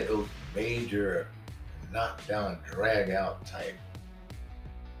really had those major knockdown, drag out type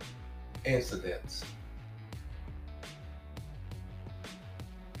incidents.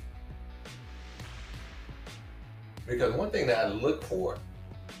 Because one thing that I look for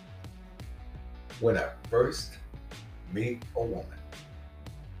when I first meet a woman,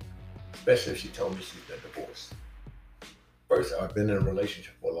 especially if she told me she's been divorced. First, I've been in a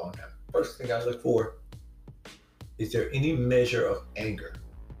relationship for a long time. First thing I look for, is there any measure of anger?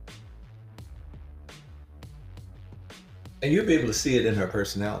 And you'll be able to see it in her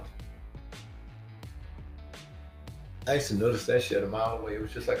personality. I used to notice that shit a mile away. It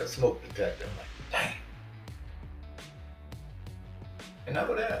was just like a smoke detector. I'm like, dang. And I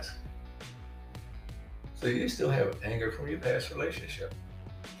would ask, so you still have anger from your past relationship?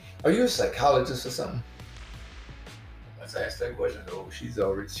 Are you a psychologist or something? Once I asked that question, oh, she's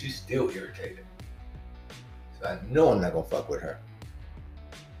still irritated. So I know I'm not gonna fuck with her.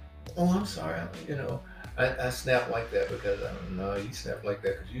 Oh, I'm sorry, I snap like that because I don't know, you snap like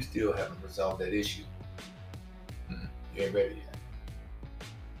that because you still haven't resolved that issue. You ain't ready yet.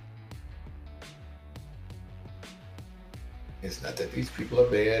 It's not that these people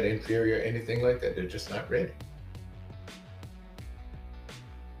are bad, inferior, anything like that. They're just not ready.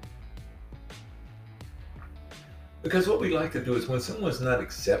 Because what we like to do is when someone's not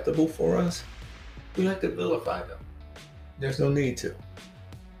acceptable for us, we like to vilify them. There's no need to.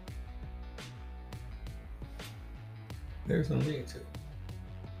 There's no need to.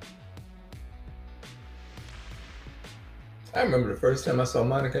 I remember the first time I saw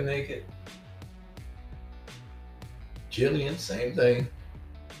Monica naked. Jillian, same thing.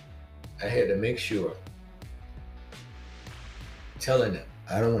 I had to make sure, telling them,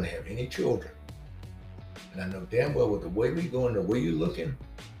 I don't want to have any children. And I know damn well with the way we going, the way you looking,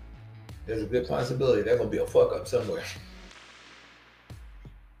 there's a good possibility there's going to be a fuck up somewhere.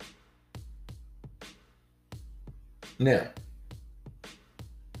 Now,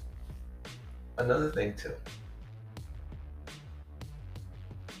 another thing too.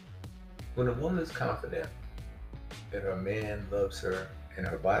 When a woman is confident that her man loves her and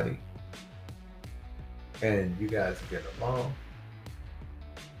her body, and you guys are getting along,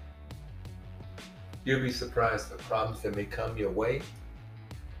 you'll be surprised the problems that may come your way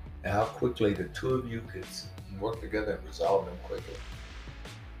and how quickly the two of you could work together and resolve them quickly.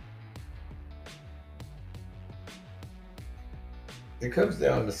 It comes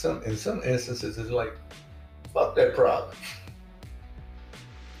down to in some instances, it's like, fuck that problem.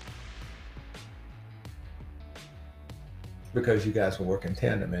 Because you guys will work in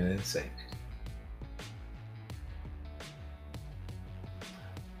tandem and in sync.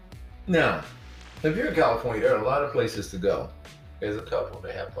 Now, if you're in California, there are a lot of places to go as a couple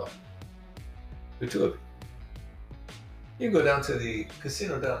to have fun. The two of you. You can go down to the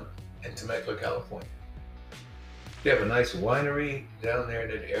casino down in Temecula, California. They have a nice winery down there in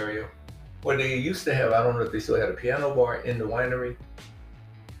that area where they used to have, I don't know if they still had a piano bar in the winery,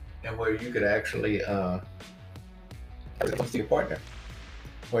 and where you could actually see your partner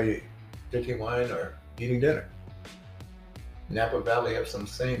while you're drinking wine or eating dinner. Napa Valley have some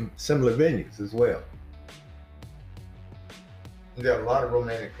similar venues as well. There are a lot of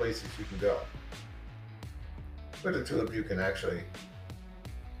romantic places you can go. But the two of you can actually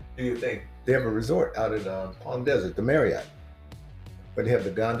do your thing. They have a resort out in Palm Desert, the Marriott, but they have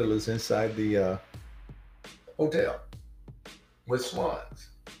the gondolas inside the hotel with swans.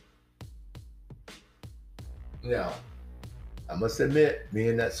 Now, I must admit, me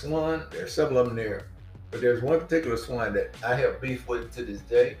and that swan, there are several of them there. But there's one particular swine that I have beef with to this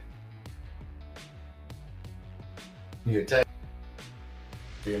day. You attack,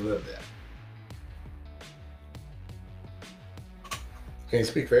 they love that. Can't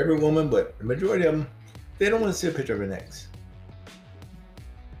speak for every woman, but the majority of them, they don't want to see a picture of an ex.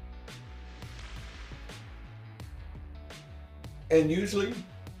 And usually,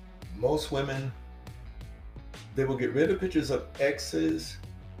 most women, they will get rid of pictures of exes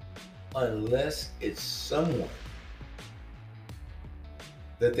unless it's someone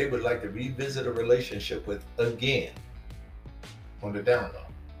that they would like to revisit a relationship with again on the down low.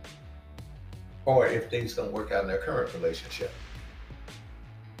 Or if things don't work out in their current relationship.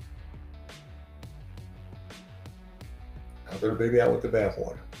 I'll throw the baby out with the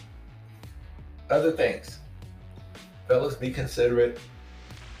bathwater. Other things. Fellas, be considerate.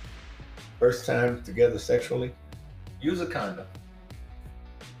 First time together sexually, use a condom.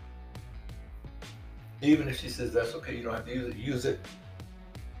 Even if she says that's okay, you don't have to use it, use it.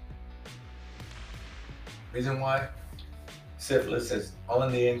 Reason why? Syphilis is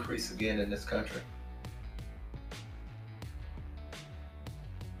on the increase again in this country.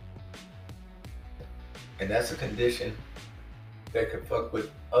 And that's a condition that could fuck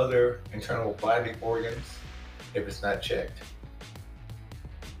with other internal body organs if it's not checked,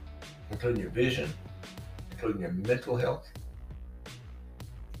 including your vision, including your mental health.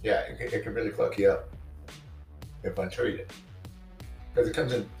 Yeah, it can really fuck you up if untreated. Because it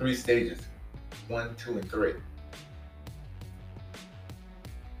comes in 3 stages, 1, 2, and 3.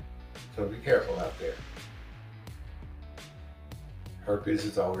 So be careful out there. Herpes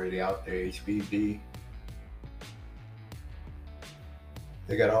is already out there, HPV.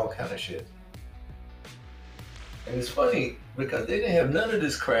 They got all kind of shit. And it's funny because they didn't have none of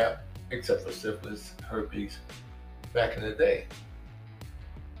this crap except for syphilis, herpes, back in the day.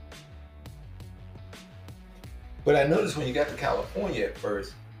 But I noticed when you got to California at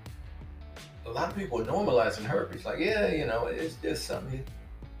first, a lot of people were normalizing herpes. Like, yeah, you know, it's just something,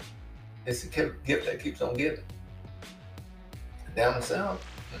 it's a gift that keeps on giving. Down south,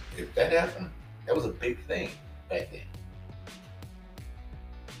 if that happened, that was a big thing back then.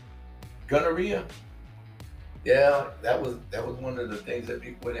 Gonorrhea, yeah, that was one of the things that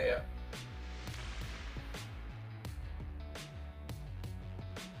people would have.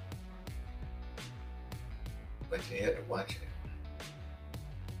 But you had to watch it.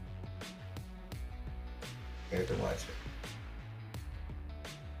 You had to watch it.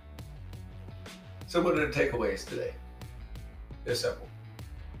 So what are the takeaways today? They're simple.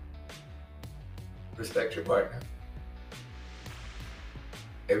 Respect your partner.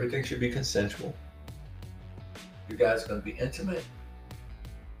 Everything should be consensual. You guys are going to be intimate.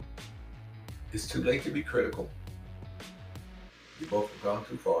 It's too late to be critical. You both have gone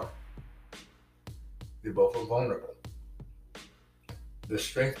too far. You both are vulnerable. The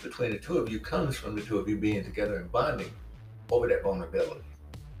strength between the two of you comes from the two of you being together and bonding over that vulnerability.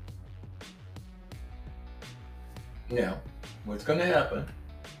 Now, what's going to happen,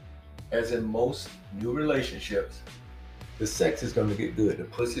 as in most new relationships, the sex is going to get good. The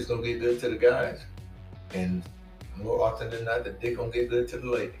pussy is going to get good to the guys. And more often than not, the dick going to get good to the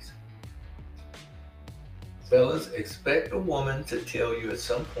ladies. Fellas, expect a woman to tell you at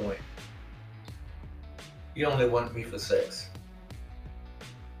some point, you only want me for sex.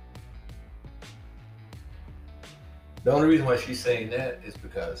 The only reason why she's saying that is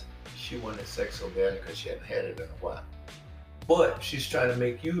because she wanted sex so badly because she hadn't had it in a while. But she's trying to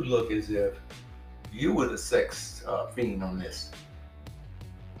make you look as if you were the sex fiend on this.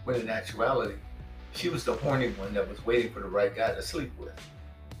 When in actuality, she was the horny one that was waiting for the right guy to sleep with.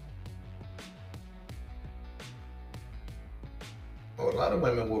 Well, a lot of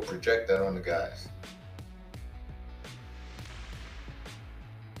women will project that on the guys.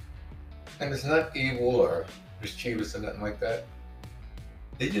 And it's not evil or mischievous or nothing like that.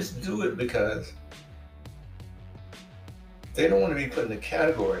 They just do it because they don't want to be put in the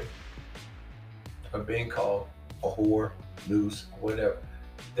category of being called a whore, loose, or whatever.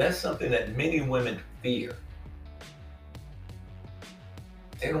 That's something that many women fear.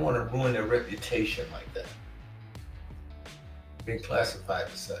 They don't want to ruin their reputation like that, being classified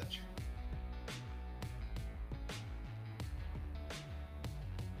as such.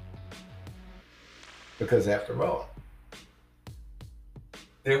 Because after all,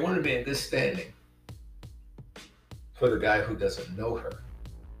 they want to be in good standing for the guy who doesn't know her.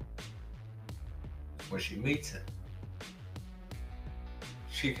 When she meets him,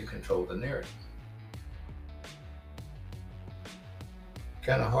 she can control the narrative.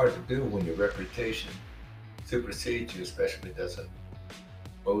 Kind of hard to do when your reputation supersedes you, especially if it doesn't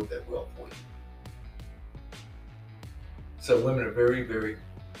bode that well for you. So women are very, very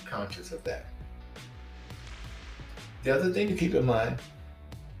conscious of that. The other thing to keep in mind,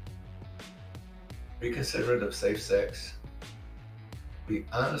 be considerate of safe sex. Be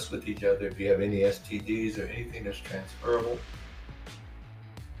honest with each other if you have any STDs or anything that's transferable.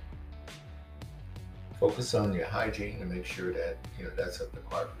 Focus on your hygiene and make sure that that's up to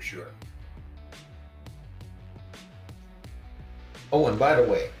par for sure. Oh, and by the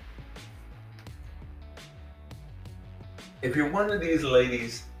way, if you're one of these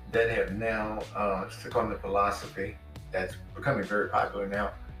ladies that have now took on the philosophy that's becoming very popular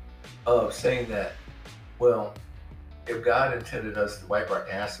now of saying that, well, if God intended us to wipe our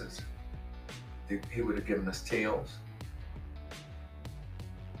asses, he would have given us tails,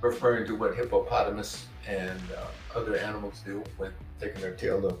 referring to what hippopotamus and other animals do when taking their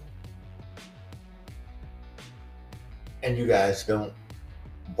tail off. And you guys don't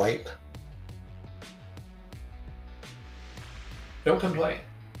wipe. Don't complain.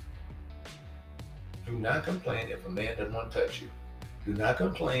 Do not complain if a man doesn't want to touch you. Do not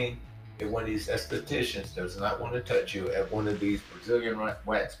complain if one of these estheticians does not want to touch you at one of these Brazilian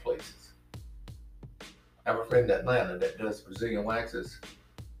wax places. I have a friend in Atlanta that does Brazilian waxes,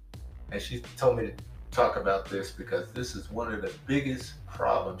 and she told me to talk about this because this is one of the biggest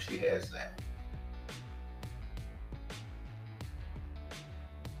problems she has now.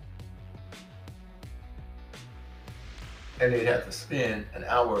 And they'd have to spend an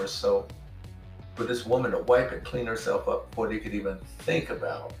hour or so for this woman to wipe and clean herself up before they could even think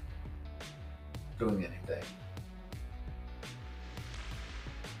about doing anything.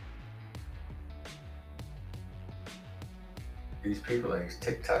 These people and these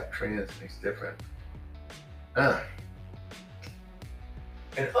TikTok trends and these different.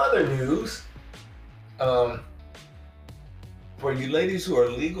 In other news, for you ladies who are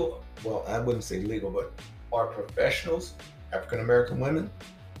legal, well, I wouldn't say legal, but are professionals, African American women,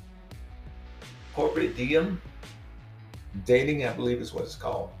 corporate diem, dating, I believe is what it's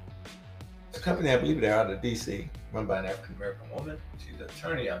called. It's a company, I believe they're out of DC, run by an African American woman. She's an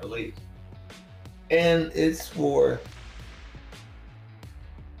attorney, I believe. And it's for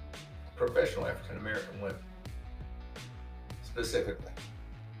professional African American women, specifically,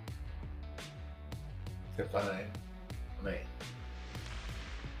 to find a man.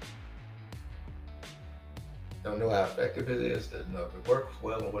 Don't know how effective it is, doesn't know if it works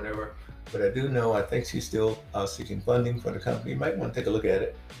well or whatever, but I do know, I think she's still seeking funding for the company. You might want to take a look at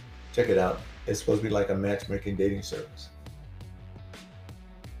it, check it out. It's supposed to be like a matchmaking dating service.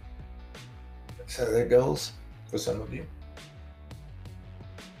 So there goes for some of you.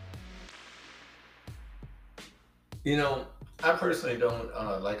 You know, I personally don't,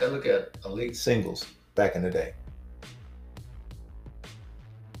 I look at elite singles back in the day.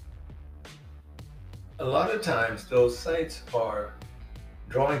 A lot of times those sites are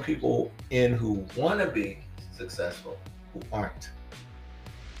drawing people in who want to be successful, who aren't.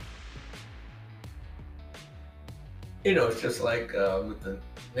 You know, it's just like with the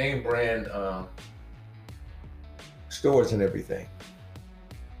name brand stores and everything.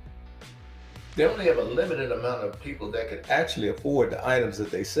 They only have a limited amount of people that could actually afford the items that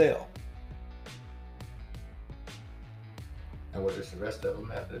they sell. And what does the rest of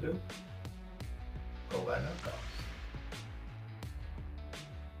them have to do? Go by no cost.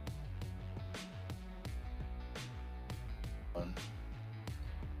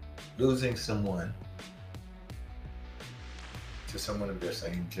 Losing someone to someone of their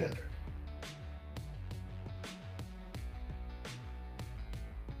same gender.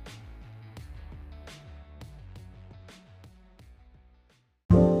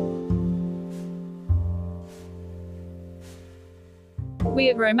 We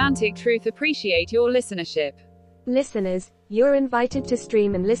at Romantic Truth appreciate your listenership. Listeners, you're invited to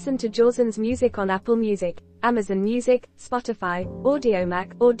stream and listen to Jawson's music on Apple Music, Amazon Music, Spotify,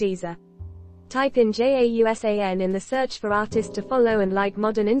 Audiomack, or Deezer. Type in JAUSAN in the search for artist to follow and like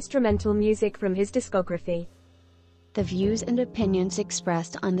modern instrumental music from his discography. The views and opinions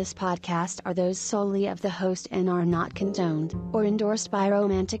expressed on this podcast are those solely of the host and are not condoned or endorsed by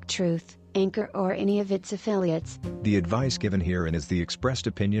Romantic Truth, Anchor, or any of its affiliates. The advice given herein is the expressed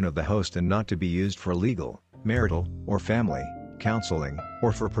opinion of the host and not to be used for legal, marital, or family counseling,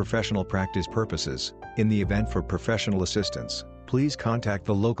 or for professional practice purposes. In the event for professional assistance, please contact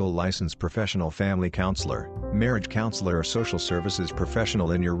the local licensed professional family counselor, marriage counselor, or social services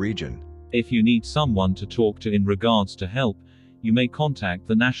professional in your region. If you need someone to talk to in regards to help, you may contact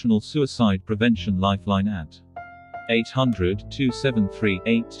the National Suicide Prevention Lifeline at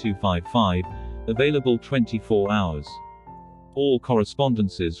 800-273-8255, available 24 hours. All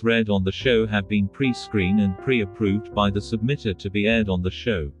correspondences read on the show have been pre-screened and pre-approved by the submitter to be aired on the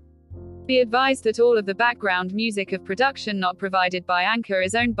show. Be advised that all of the background music of production not provided by Anchor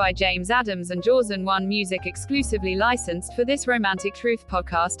is owned by James Adams and Jaws One Music, exclusively licensed for this Romantic Truth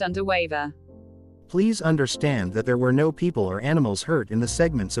podcast under waiver. Please understand that there were no people or animals hurt in the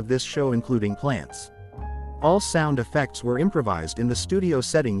segments of this show, including plants. All sound effects were improvised in the studio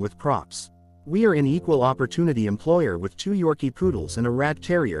setting with props. We are an equal opportunity employer with 2 Yorkie poodles and a rat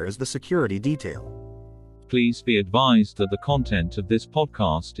terrier as the security detail. Please be advised that the content of this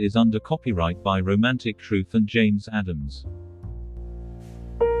podcast is under copyright by Romantic Truth and James Adams.